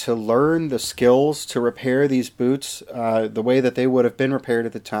hard is it to learn the skills to repair these boots the way that they would have been repaired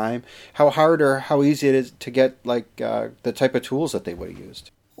at the time? How hard or how easy it is to get the type of tools that they would have used?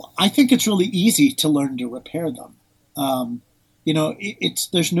 Well, I think it's really easy to learn to repair them.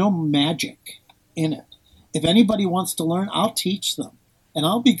 There's no magic in it. If anybody wants to learn, I'll teach them. And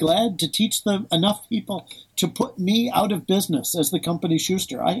I'll be glad to teach them enough people to put me out of business as the company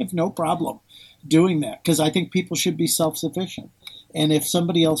Schuster. I have no problem doing that because I think people should be self-sufficient. And if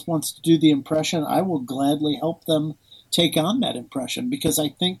somebody else wants to do the impression, I will gladly help them take on that impression because I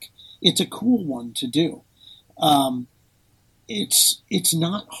think it's a cool one to do. It's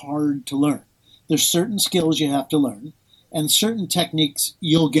not hard to learn. There's certain skills you have to learn, and certain techniques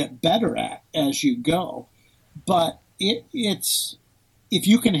you'll get better at as you go. But it's if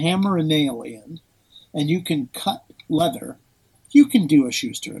you can hammer a nail in and you can cut leather, you can do a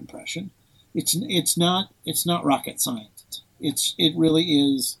Schuster impression. It's not rocket science. It really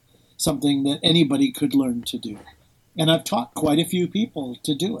is something that anybody could learn to do, and I've taught quite a few people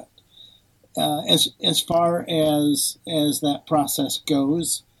to do it. As far as that process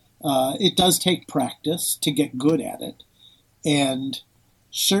goes, it does take practice to get good at it, and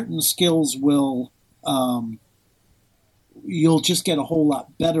certain skills will you'll just get a whole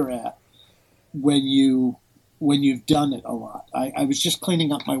lot better at when you've done it a lot. I was just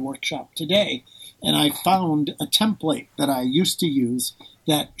cleaning up my workshop today, and I found a template that I used to use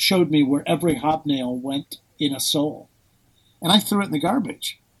that showed me where every hobnail went in a sole, and I threw it in the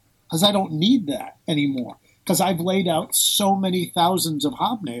garbage because I don't need that anymore because I've laid out so many thousands of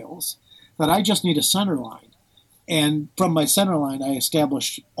hobnails that I just need a center line. And from my center line, I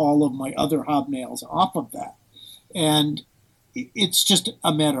established all of my other hobnails off of that. And it's just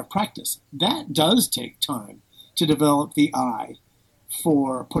a matter of practice. That does take time to develop the eye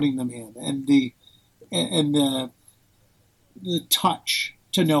for putting them in and the touch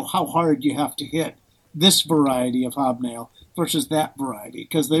to know how hard you have to hit this variety of hobnail versus that variety,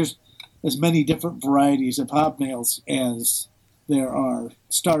 because there's as many different varieties of hobnails as there are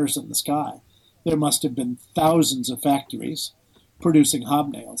stars in the sky. There must have been thousands of factories producing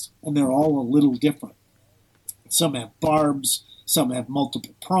hobnails, and they're all a little different. Some have barbs, some have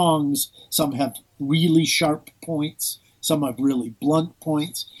multiple prongs, some have really sharp points, some have really blunt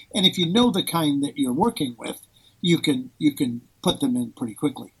points, and if you know the kind that you're working with, you can put them in pretty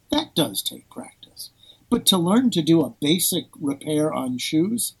quickly. That does take practice. But to learn to do a basic repair on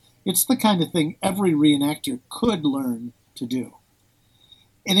shoes, it's the kind of thing every reenactor could learn to do.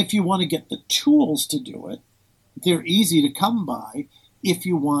 And if you want to get the tools to do it, they're easy to come by if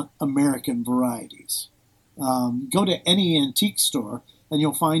you want American varieties. Go to any antique store and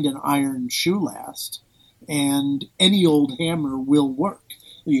you'll find an iron shoe last, and any old hammer will work.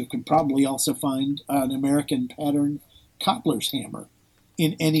 You can probably also find an American pattern cobbler's hammer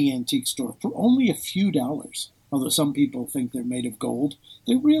in any antique store for only a few dollars. Although some people think they're made of gold,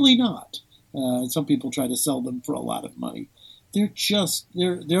 they're really not. Some people try to sell them for a lot of money. They're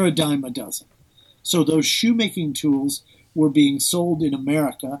a dime a dozen. So those shoemaking tools were being sold in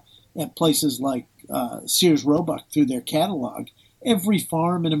America at places like Sears Roebuck through their catalog. Every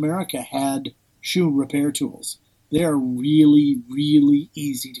farm in America had shoe repair tools. They're really, really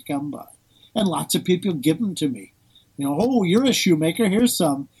easy to come by. And lots of people give them to me. Oh, you're a shoemaker, here's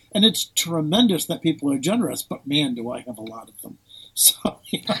some. And it's tremendous that people are generous, but man, do I have a lot of them. So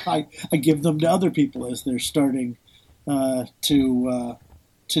I give them to other people as they're starting to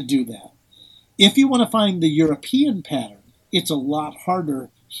do that. If you want to find the European pattern, it's a lot harder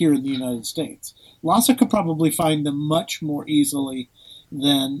here in the United States. Lasse could probably find them much more easily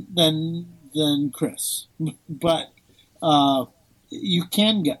than Chris, but you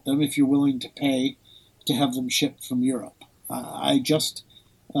can get them if you're willing to pay to have them shipped from Europe. I just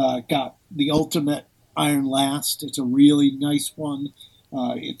got the Ultimate Iron Last. It's a really nice one.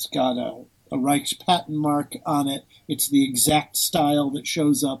 It's got a Reich's patent mark on it. It's the exact style that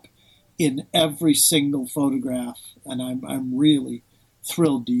shows up in every single photograph, and I'm really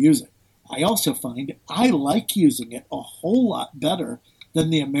thrilled to use it. I also find I like using it a whole lot better than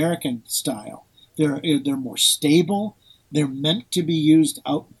the American style. They're more stable. They're meant to be used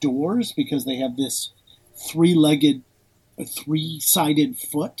outdoors because they have this three-sided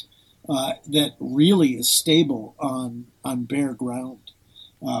foot that really is stable on bare ground,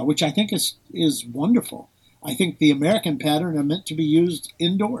 which I think is wonderful. I think the American pattern are meant to be used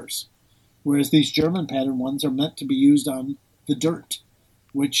indoors, whereas these German pattern ones are meant to be used on the dirt,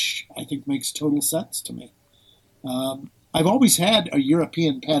 which I think makes total sense to me. I've always had a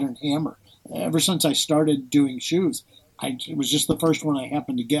European pattern hammer. Ever since I started doing shoes, it was just the first one I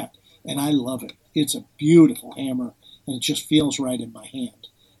happened to get, and I love it. It's a beautiful hammer, and it just feels right in my hand.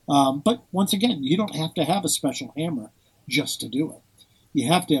 But once again, you don't have to have a special hammer just to do it. You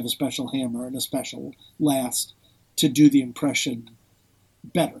have to have a special hammer and a special last to do the impression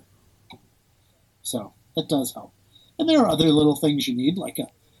better. So that does help. And there are other little things you need, like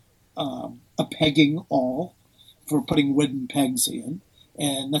a pegging awl for putting wooden pegs in.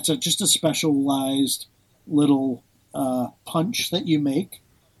 And that's just a specialized little punch that you make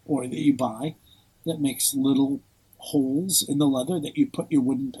or that you buy that makes little holes in the leather that you put your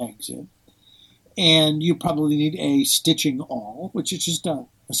wooden pegs in. And you probably need a stitching awl, which is just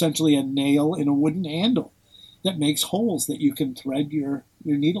essentially a nail in a wooden handle that makes holes that you can thread your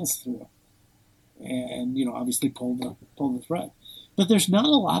needles through. And, obviously pull the thread. But there's not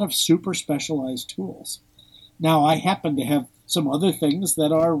a lot of super specialized tools. Now, I happen to have some other things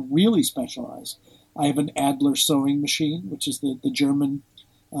that are really specialized. I have an Adler sewing machine, which is the German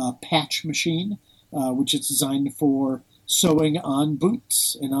patch machine, which is designed for sewing on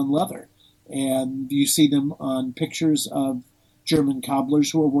boots and on leather. And you see them on pictures of German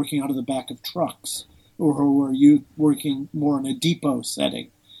cobblers who are working out of the back of trucks, or who are working more in a depot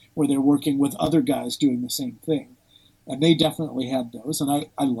setting, where they're working with other guys doing the same thing. And they definitely had those. And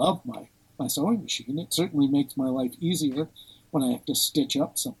I love my sewing machine. It certainly makes my life easier when I have to stitch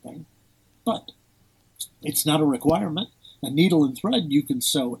up something. But it's not a requirement. A needle and thread, you can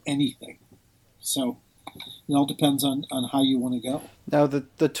sew anything. So it all depends on how you want to go. Now,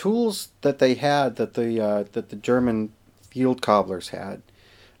 the tools that they had, that the German field cobblers had,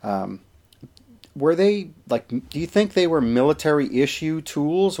 were they, do you think they were military issue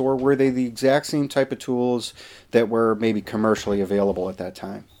tools, or were they the exact same type of tools that were maybe commercially available at that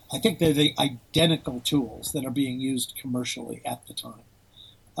time? I think they're the identical tools that are being used commercially at the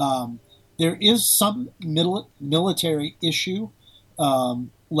time. There is some military issue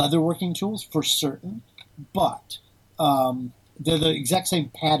leatherworking tools for certain, but they're the exact same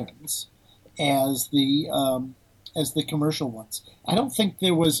patterns as the commercial ones. I don't think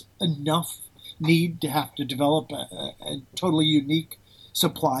there was enough need to have to develop a totally unique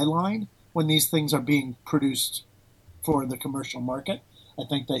supply line when these things are being produced for the commercial market. I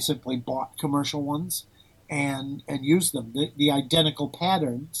think they simply bought commercial ones and used them. The identical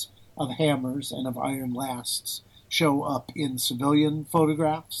patterns of hammers and of iron lasts show up in civilian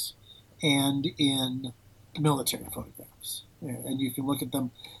photographs and in military photographs. And you can look at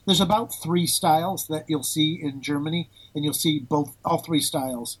them. There's about 3 styles that you'll see in Germany, and you'll see all 3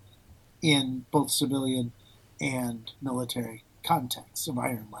 styles in both civilian and military contexts of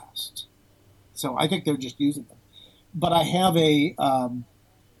iron lasts. So I think they're just using them. But I have a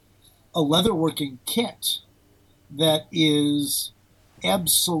leatherworking kit that is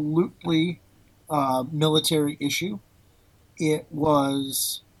absolutely military issue. It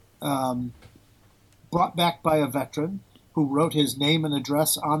was brought back by a veteran who wrote his name and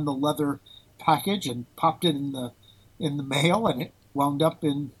address on the leather package and popped it in the mail, and it wound up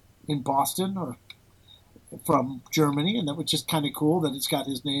in Boston or from Germany, and that was just kind of cool that it's got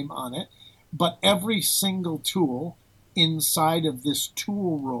his name on it. But every single tool inside of this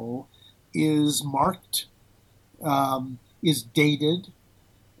tool roll is marked, is dated,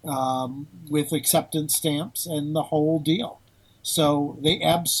 with acceptance stamps and the whole deal. So they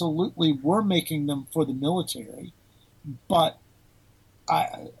absolutely were making them for the military, but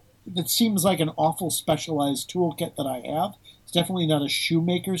it seems like an awful specialized toolkit that I have. It's definitely not a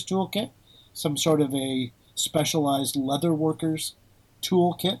shoemaker's toolkit, some sort of a specialized leather worker's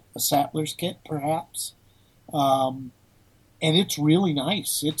toolkit, a saddler's kit perhaps. And it's really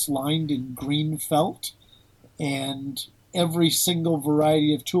nice. It's lined in green felt, and every single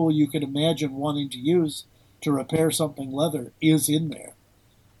variety of tool you could imagine wanting to use to repair something leather is in there.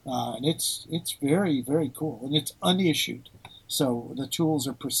 And it's very, very cool. And it's unissued, so the tools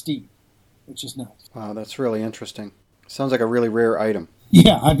are pristine, which is nice. Wow, that's really interesting. Sounds like a really rare item.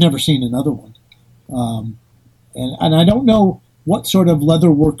 Yeah, I've never seen another one. And I don't know what sort of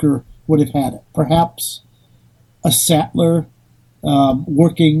leather worker would have had it. Perhaps a saddler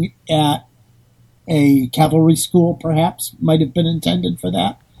working at a cavalry school, perhaps, might have been intended for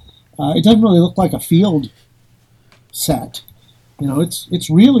that. It doesn't really look like a field set. It's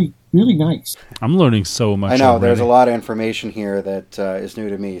really, really nice. I'm learning so much. I know, already. there's a lot of information here that is new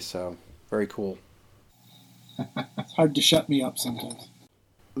to me, so very cool. It's hard to shut me up sometimes.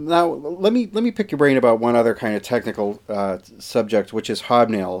 Now, let me pick your brain about one other kind of technical subject, which is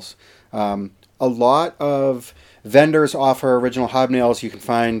hobnails. A lot of vendors offer original hobnails. You can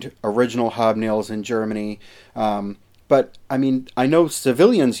find original hobnails in Germany. But, I mean, I know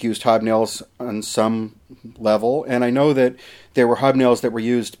civilians used hobnails on some level, and I know that there were hobnails that were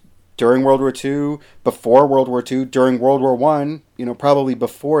used during World War II, before World War II, during World War I, probably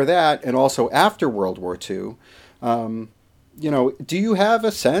before that, and also after World War II. Do you have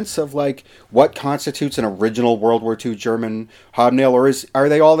a sense of, what constitutes an original World War II German hobnail, or are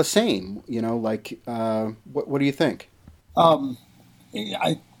they all the same? What do you think?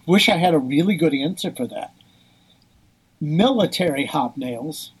 I wish I had a really good answer for that. Military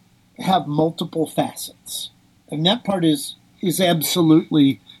hobnails have multiple facets, and that part is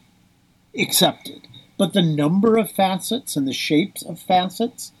absolutely accepted. But the number of facets and the shapes of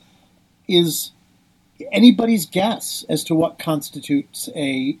facets is anybody's guess as to what constitutes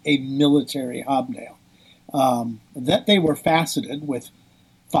a military hobnail. That they were faceted with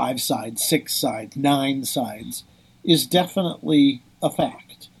 5 sides, 6 sides, 9 sides is definitely a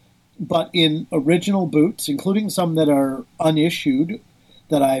fact. But in original boots, including some that are unissued,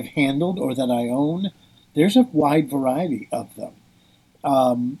 that I've handled or that I own, there's a wide variety of them.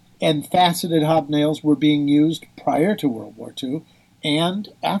 And faceted hobnails were being used prior to World War II and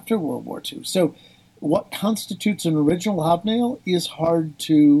after World War II. So what constitutes an original hobnail is hard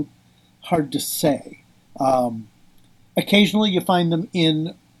to say. Occasionally you find them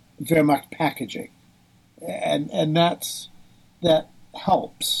in Wehrmacht packaging, and that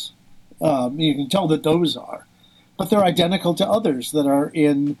helps. You can tell that those are. But they're identical to others that are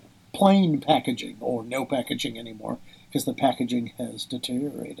in plain packaging or no packaging anymore because the packaging has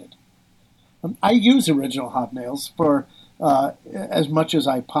deteriorated. I use original hobnails for as much as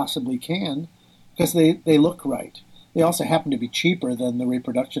I possibly can because they look right. They also happen to be cheaper than the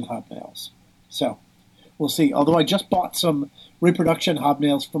reproduction hobnails. So we'll see. Although I just bought some reproduction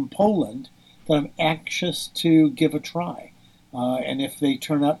hobnails from Poland that I'm anxious to give a try. And if they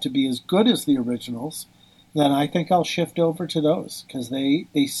turn out to be as good as the originals, then I think I'll shift over to those because they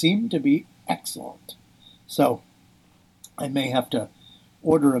seem to be excellent. So I may have to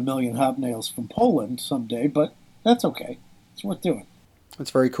order 1 million hobnails from Poland someday, but that's okay. It's worth doing.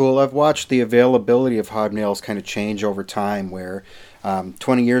 That's very cool. I've watched the availability of hobnails kind of change over time where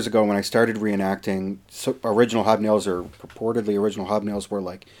 20 years ago when I started reenacting, original hobnails or purportedly original hobnails were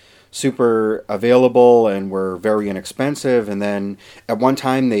like super available and were very inexpensive. And then at one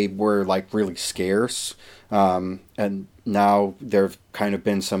time they were like really scarce. And now there have kind of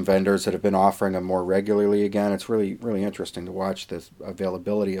been some vendors that have been offering them more regularly again. It's really, really interesting to watch the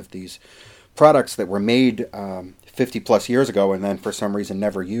availability of these products that were made 50 plus years ago and then for some reason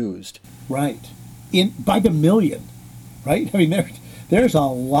never used. Right. By the million, right? I mean, there's a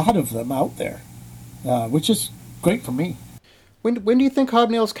lot of them out there, which is great for me. When do you think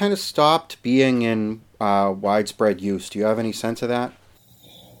hobnails kind of stopped being in widespread use? Do you have any sense of that?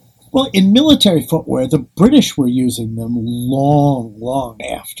 Well, in military footwear, the British were using them long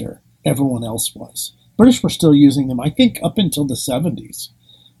after everyone else was. British were still using them, I think, up until the 70s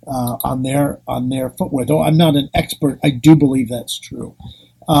on their footwear. Though I'm not an expert, I do believe that's true.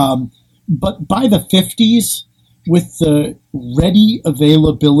 But by the 50s, with the ready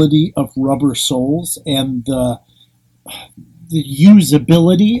availability of rubber soles and the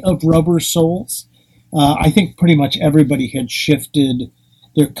usability of rubber soles, I think pretty much everybody had shifted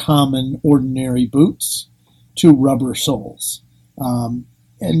their common, ordinary boots to rubber soles. And,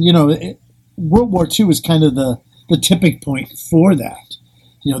 World War II is kind of the tipping point for that.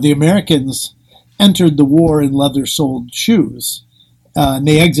 The Americans entered the war in leather-soled shoes, and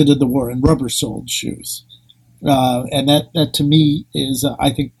they exited the war in rubber-soled shoes. And that to me is, I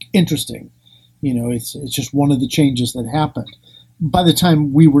think, interesting. It's just one of the changes that happened. By the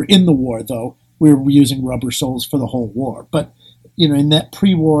time we were in the war, though, we were using rubber soles for the whole war. But in that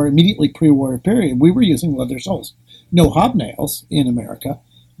immediately pre-war period, we were using leather soles. No hobnails in America,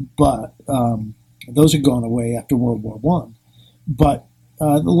 but those had gone away after World War I. But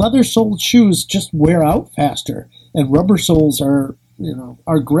the leather-soled shoes just wear out faster, and rubber soles are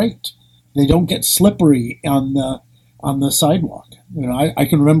great. They don't get slippery on the sidewalk. I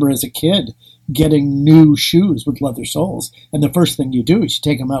can remember as a kid getting new shoes with leather soles, and the first thing you do is you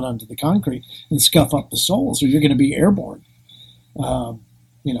take them out onto the concrete and scuff up the soles, or you're going to be airborne. I'm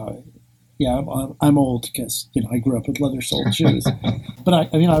old because I grew up with leather-soled shoes, but I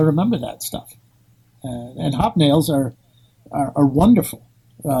remember that stuff. And hobnails are wonderful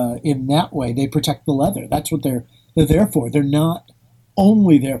in that way. They protect the leather. That's what they're there for. They're not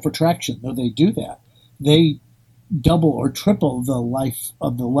only there for traction, though they do that. They double or triple the life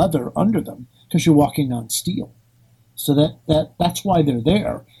of the leather under them because you're walking on steel. So that's why they're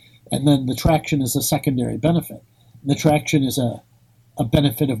there. And then the traction is a secondary benefit. The traction is a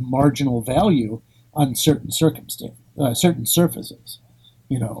benefit of marginal value on certain surfaces. I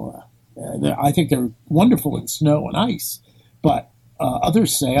think they're wonderful in snow and ice, but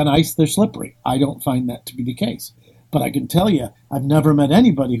others say on ice they're slippery. I don't find that to be the case. But I can tell you, I've never met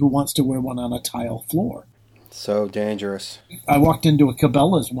anybody who wants to wear one on a tile floor. So dangerous. I walked into a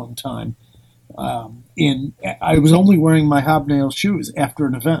Cabela's one time. I was only wearing my hobnail shoes after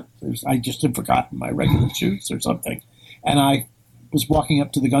an event. I just had forgotten my regular shoes or something. And I was walking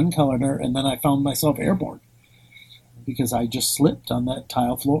up to the gun counter, and then I found myself airborne because I just slipped on that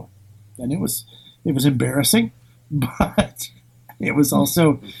tile floor. And it was embarrassing, but it was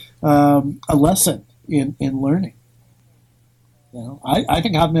also a lesson in learning. I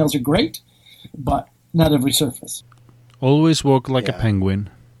think hobnails are great, but not every surface. Always walk like a penguin.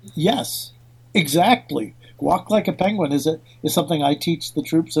 Yes, exactly. Walk like a penguin is something I teach the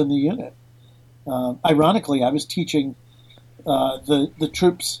troops in the unit. Ironically, I was teaching the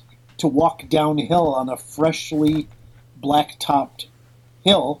troops to walk downhill on a freshly black-topped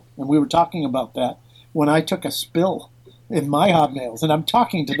hill, and we were talking about that when I took a spill in my hobnails, and I'm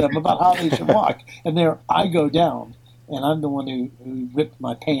talking to them about how they should walk, and there I go down, and I'm the one who ripped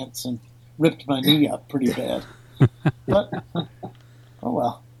my pants and ripped my knee up pretty bad. But, oh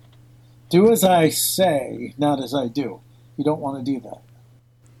well. Do as I say, not as I do. You don't want to do that.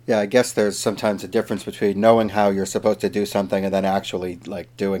 Yeah, I guess there's sometimes a difference between knowing how you're supposed to do something and then actually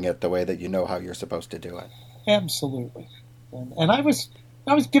doing it the way that you know how you're supposed to do it. Absolutely. And I was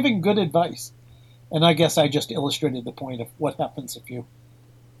giving good advice. And I guess I just illustrated the point of what happens if you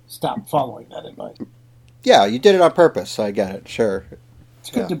stop following that advice. Yeah, you did it on purpose. I get it. Sure. It's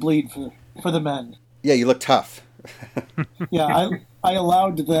good to bleed for the men. Yeah, you look tough. Yeah, I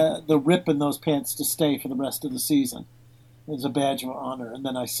allowed the rip in those pants to stay for the rest of the season. It was a badge of honor, and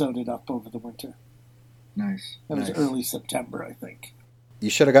then I sewed it up over the winter. Nice. That was early September, I think. You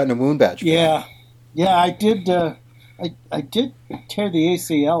should have gotten a wound badge. Yeah, I did. I did tear the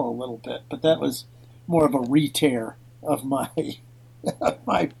ACL a little bit, but that was more of a re-tear of my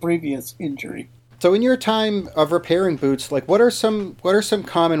my previous injury. So, in your time of repairing boots, what are some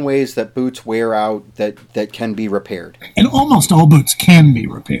common ways that boots wear out that can be repaired? And almost all boots can be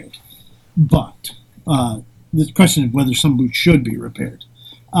repaired, but the question of whether some boots should be repaired.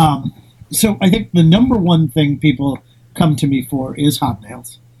 So, I think the number one thing people come to me for is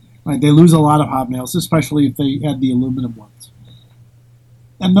hobnails. Right? They lose a lot of hobnails, especially if they had the aluminum ones,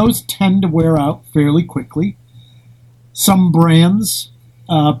 and those tend to wear out fairly quickly. Some brands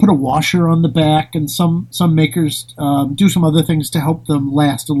put a washer on the back, and some makers do some other things to help them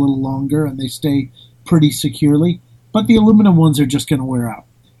last a little longer, and they stay pretty securely. But the aluminum ones are just going to wear out.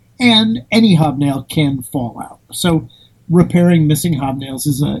 And any hobnail can fall out. So repairing missing hobnails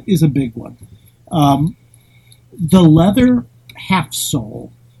is a big one. The leather half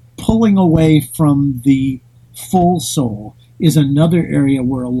sole, pulling away from the full sole, is another area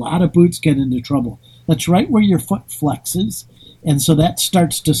where a lot of boots get into trouble. That's right where your foot flexes, and so that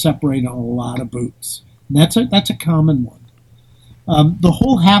starts to separate on a lot of boots. And that's a common one. The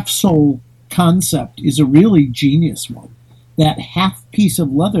whole half sole concept is a really genius one. That half piece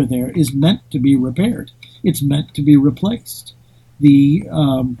of leather there is meant to be repaired. It's meant to be replaced. The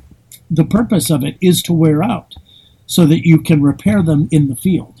purpose of it is to wear out so that you can repair them in the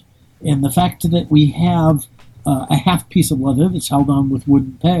field. And the fact that we have a half piece of leather that's held on with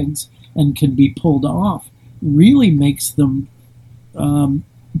wooden pegs and can be pulled off really makes them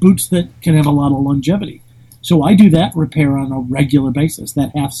boots that can have a lot of longevity. So I do that repair on a regular basis.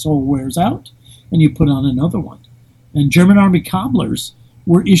 That half sole wears out, and you put on another one. And German Army cobblers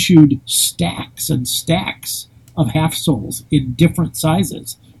were issued stacks and stacks of half soles in different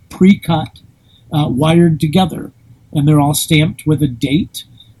sizes, pre-cut, wired together, and they're all stamped with a date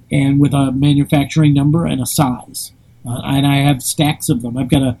and with a manufacturing number and a size. And I have stacks of them. I've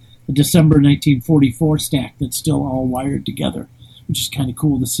got a December 1944 stack that's still all wired together, which is kind of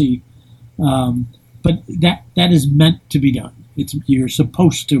cool to see. But that is meant to be done. You're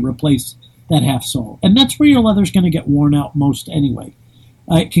supposed to replace that half sole. And that's where your leather's going to get worn out most anyway.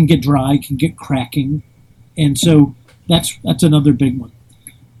 It can get dry, it can get cracking. And so that's another big one.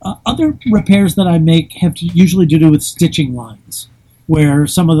 Other repairs that I make have usually to do with stitching lines, where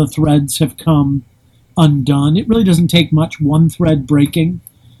some of the threads have come undone. It really doesn't take much, one thread breaking,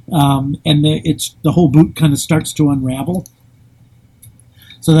 and the whole boot kind of starts to unravel.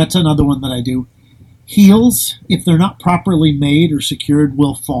 So that's another one that I do. Heels, if they're not properly made or secured,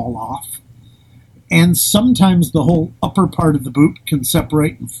 will fall off. And sometimes the whole upper part of the boot can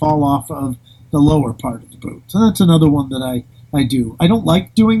separate and fall off of the lower part of the boot. So that's another one that I do. I don't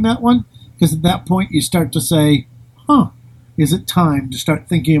like doing that one, because at that point you start to say, is it time to start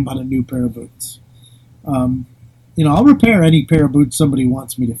thinking about a new pair of boots? I'll repair any pair of boots somebody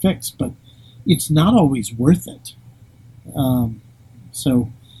wants me to fix, but it's not always worth it.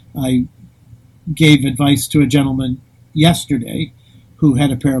 So I gave advice to a gentleman yesterday who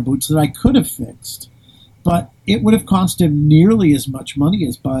had a pair of boots that I could have fixed, but it would have cost him nearly as much money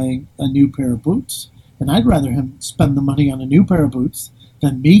as buying a new pair of boots. And I'd rather him spend the money on a new pair of boots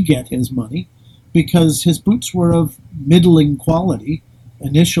than me get his money, because his boots were of middling quality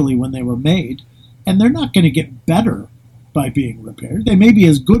initially when they were made, and they're not going to get better by being repaired. They may be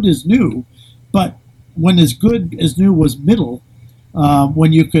as good as new, but when as good as new was middle,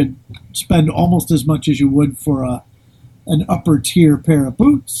 when you could spend almost as much as you would for an upper tier pair of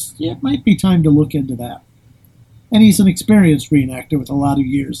boots, it might be time to look into that. And he's an experienced reenactor with a lot of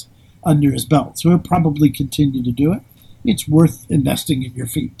years under his belt, so he'll probably continue to do it. It's worth investing in your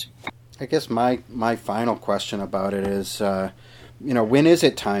feet. I guess my final question about it is, when is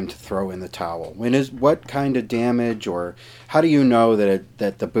it time to throw in the towel? What kind of damage, or how do you know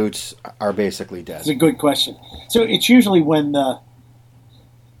that the boots are basically dead? It's a good question. So it's usually when the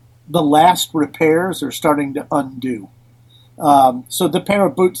last repairs are starting to undo. So the pair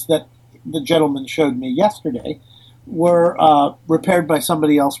of boots that the gentleman showed me yesterday were repaired by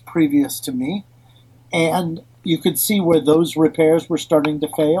somebody else previous to me, and you could see where those repairs were starting to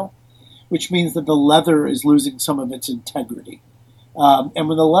fail, which means that the leather is losing some of its integrity. And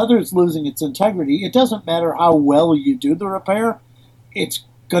when the leather is losing its integrity, it doesn't matter how well you do the repair, it's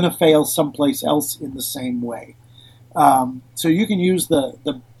going to fail someplace else in the same way. So you can use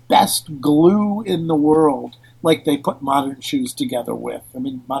the best glue in the world, like they put modern shoes together with. I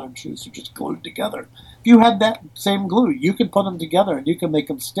mean, modern shoes are just glued together. If you had that same glue, you can put them together and you can make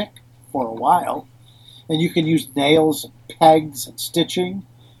them stick for a while. And you can use nails and pegs and stitching.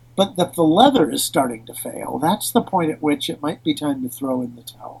 But if the leather is starting to fail, that's the point at which it might be time to throw in the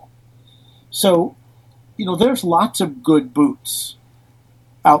towel. So, there's lots of good boots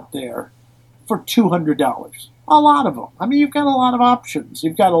out there for $200. A lot of them. I mean, you've got a lot of options.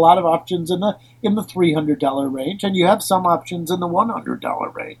 You've got a lot of options in the $300 range, and you have some options in the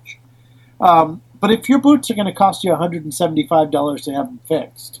 $100 range. But if your boots are going to cost you $175 to have them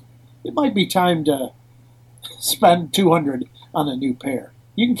fixed, it might be time to spend $200 on a new pair.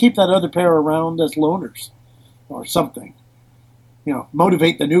 You can keep that other pair around as loaners or something.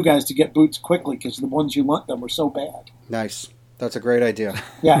 Motivate the new guys to get boots quickly because the ones you lent them were so bad. Nice. That's a great idea.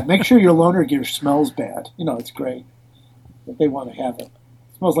 Yeah, make sure your loaner gear smells bad. It's great. If they want to have it.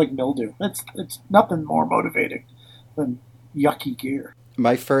 It smells like mildew. It's nothing more motivating than yucky gear.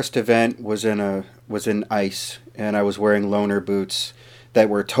 My first event was in ice, and I was wearing loaner boots that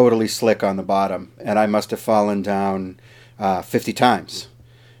were totally slick on the bottom, and I must have fallen down 50 times.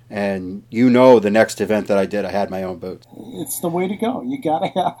 And the next event that I did, I had my own boots. It's the way to go. You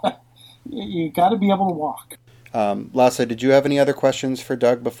gotta be able to walk. Lasse, did you have any other questions for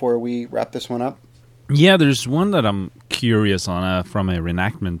Doug before we wrap this one up? Yeah, there's one that I'm curious on from a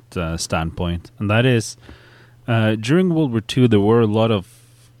reenactment standpoint, and that is during World War II there were a lot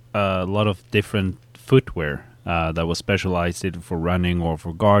of different footwear that was specialized either for running or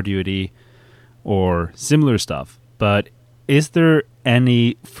for guard duty or similar stuff. But is there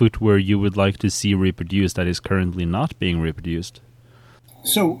any footwear you would like to see reproduced that is currently not being reproduced?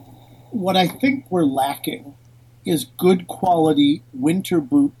 So what I think we're lacking is good quality winter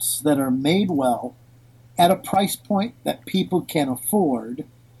boots that are made well at a price point that people can afford,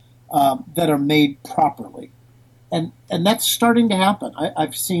 that are made properly. And that's starting to happen.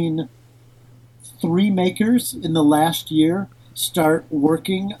 I've seen 3 makers in the last year start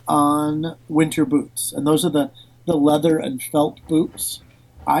working on winter boots. And those are the leather and felt boots.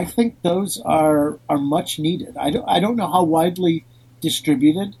 I think those are much needed. I don't know how widely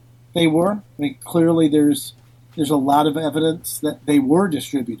distributed they were. I mean, clearly there's a lot of evidence that they were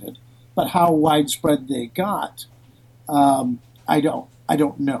distributed, but how widespread they got, I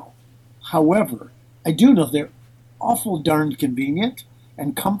don't know. However, I do know they're awful darned convenient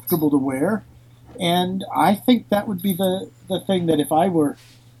and comfortable to wear, and I think that would be the thing that if I were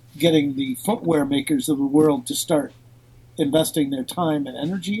getting the footwear makers of the world to start investing their time and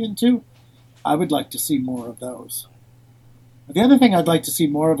energy into, I would like to see more of those. The other thing I'd like to see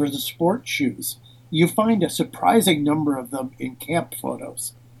more of are the sports shoes. You find a surprising number of them in camp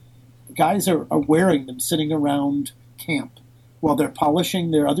photos. Guys are wearing them sitting around camp. While they're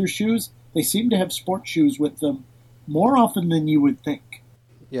polishing their other shoes, they seem to have sports shoes with them more often than you would think.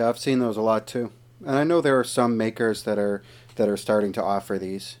 Yeah, I've seen those a lot too. And I know there are some makers that are starting to offer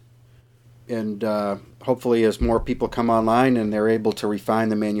these. And hopefully as more people come online and they're able to refine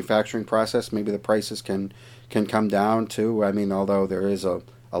the manufacturing process, maybe the prices can come down too. I mean, although there is a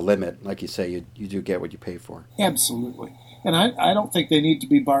limit, like you say, you do get what you pay for. Absolutely. And I don't think they need to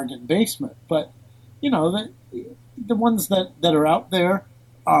be bargain basement, but the ones that are out there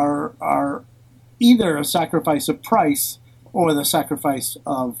are either a sacrifice of price or the sacrifice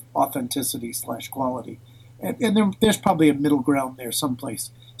of authenticity / quality. And there's probably a middle ground there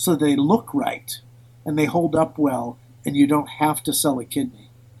someplace. So they look right and they hold up well, and you don't have to sell a kidney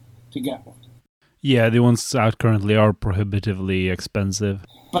to get one. Yeah, the ones out currently are prohibitively expensive.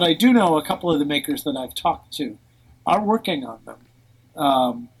 But I do know a couple of the makers that I've talked to are working on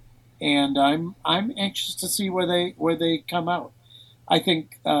them, and I'm anxious to see where they come out. I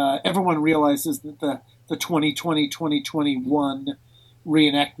think everyone realizes that the 2020-2021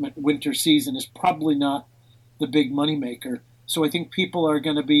 reenactment winter season is probably not the big moneymaker. So I think people are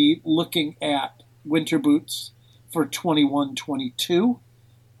going to be looking at winter boots for 21-22,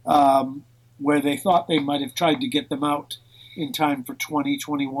 where they thought they might have tried to get them out in time for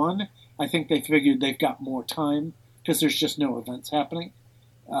 2021. I think they figured they've got more time because there's just no events happening.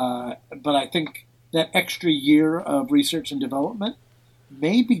 But I think that extra year of research and development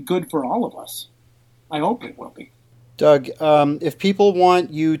may be good for all of us. I hope it will be. Doug, if people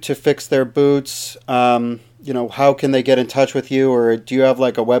want you to fix their boots, how can they get in touch with you? Or do you have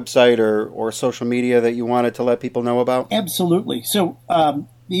like a website or social media that you wanted to let people know about? Absolutely. So the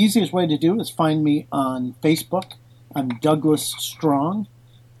easiest way to do is find me on Facebook. I'm Douglas Strong.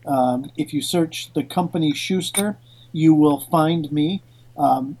 If you search the company Schuster, you will find me.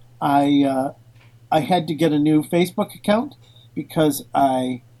 I had to get a new Facebook account because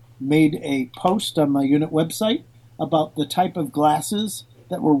I made a post on my unit website about the type of glasses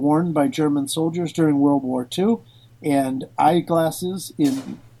that were worn by German soldiers during World War II, and eyeglasses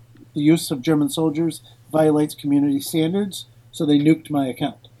in the use of German soldiers violates community standards, so they nuked my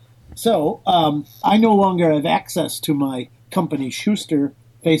account. So I no longer have access to my company Schuster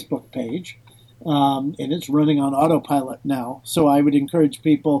Facebook page, and it's running on autopilot now. So I would encourage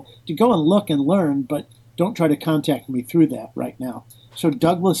people to go and look and learn, but don't try to contact me through that right now. So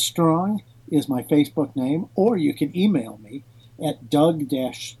Douglas Strong is my Facebook name, or you can email me at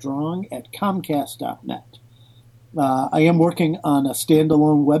doug-strong@comcast.net. I am working on a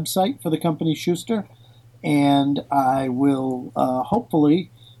standalone website for the company Schuster, and I will hopefully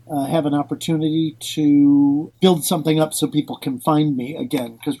have an opportunity to build something up so people can find me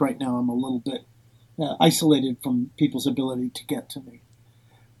again, because right now I'm a little bit isolated from people's ability to get to me.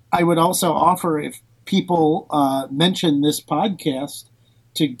 I would also offer, if people mention this podcast,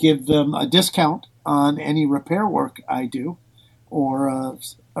 to give them a discount on any repair work I do, or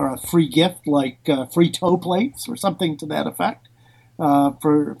a free gift like free toe plates or something to that effect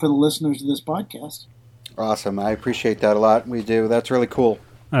for the listeners of this podcast. Awesome. I appreciate that a lot. We do. That's really cool.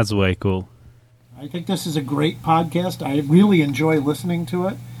 That's way cool. I think this is a great podcast. I really enjoy listening to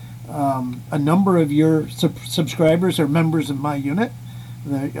it. A number of your subscribers are members of my unit.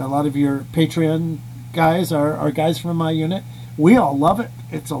 A lot of your Patreon guys are guys from my unit. We all love it.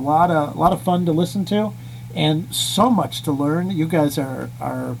 It's a lot of fun to listen to, and so much to learn. You guys are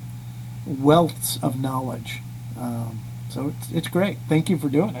wealths of knowledge. So it's great. Thank you for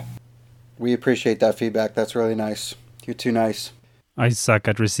doing it. We appreciate that feedback. That's really nice. You're too nice. I suck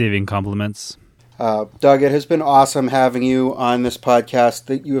at receiving compliments. Doug, it has been awesome having you on this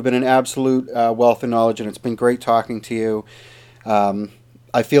podcast. You have been an absolute wealth of knowledge, and it's been great talking to you.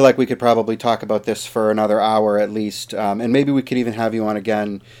 I feel like we could probably talk about this for another hour at least, and maybe we could even have you on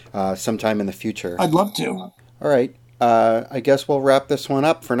again sometime in the future. I'd love to. All right. I guess we'll wrap this one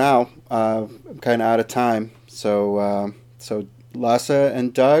up for now. I'm kind of out of time. So Lasse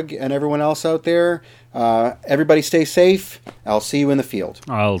and Doug and everyone else out there, everybody stay safe. I'll see you in the field.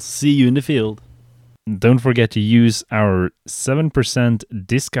 I'll see you in the field. Don't forget to use our 7%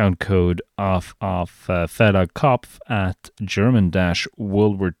 discount code of Verlag at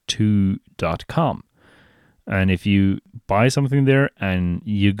german-worldwar2.com. And if you buy something there and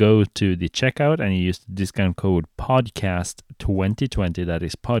you go to the checkout and you use the discount code podcast2020, that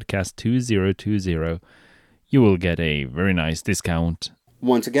is podcast 2020, you will get a very nice discount.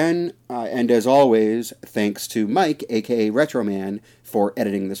 Once again, and as always, thanks to Mike, aka Retroman, for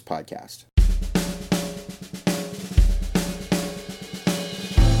editing this podcast.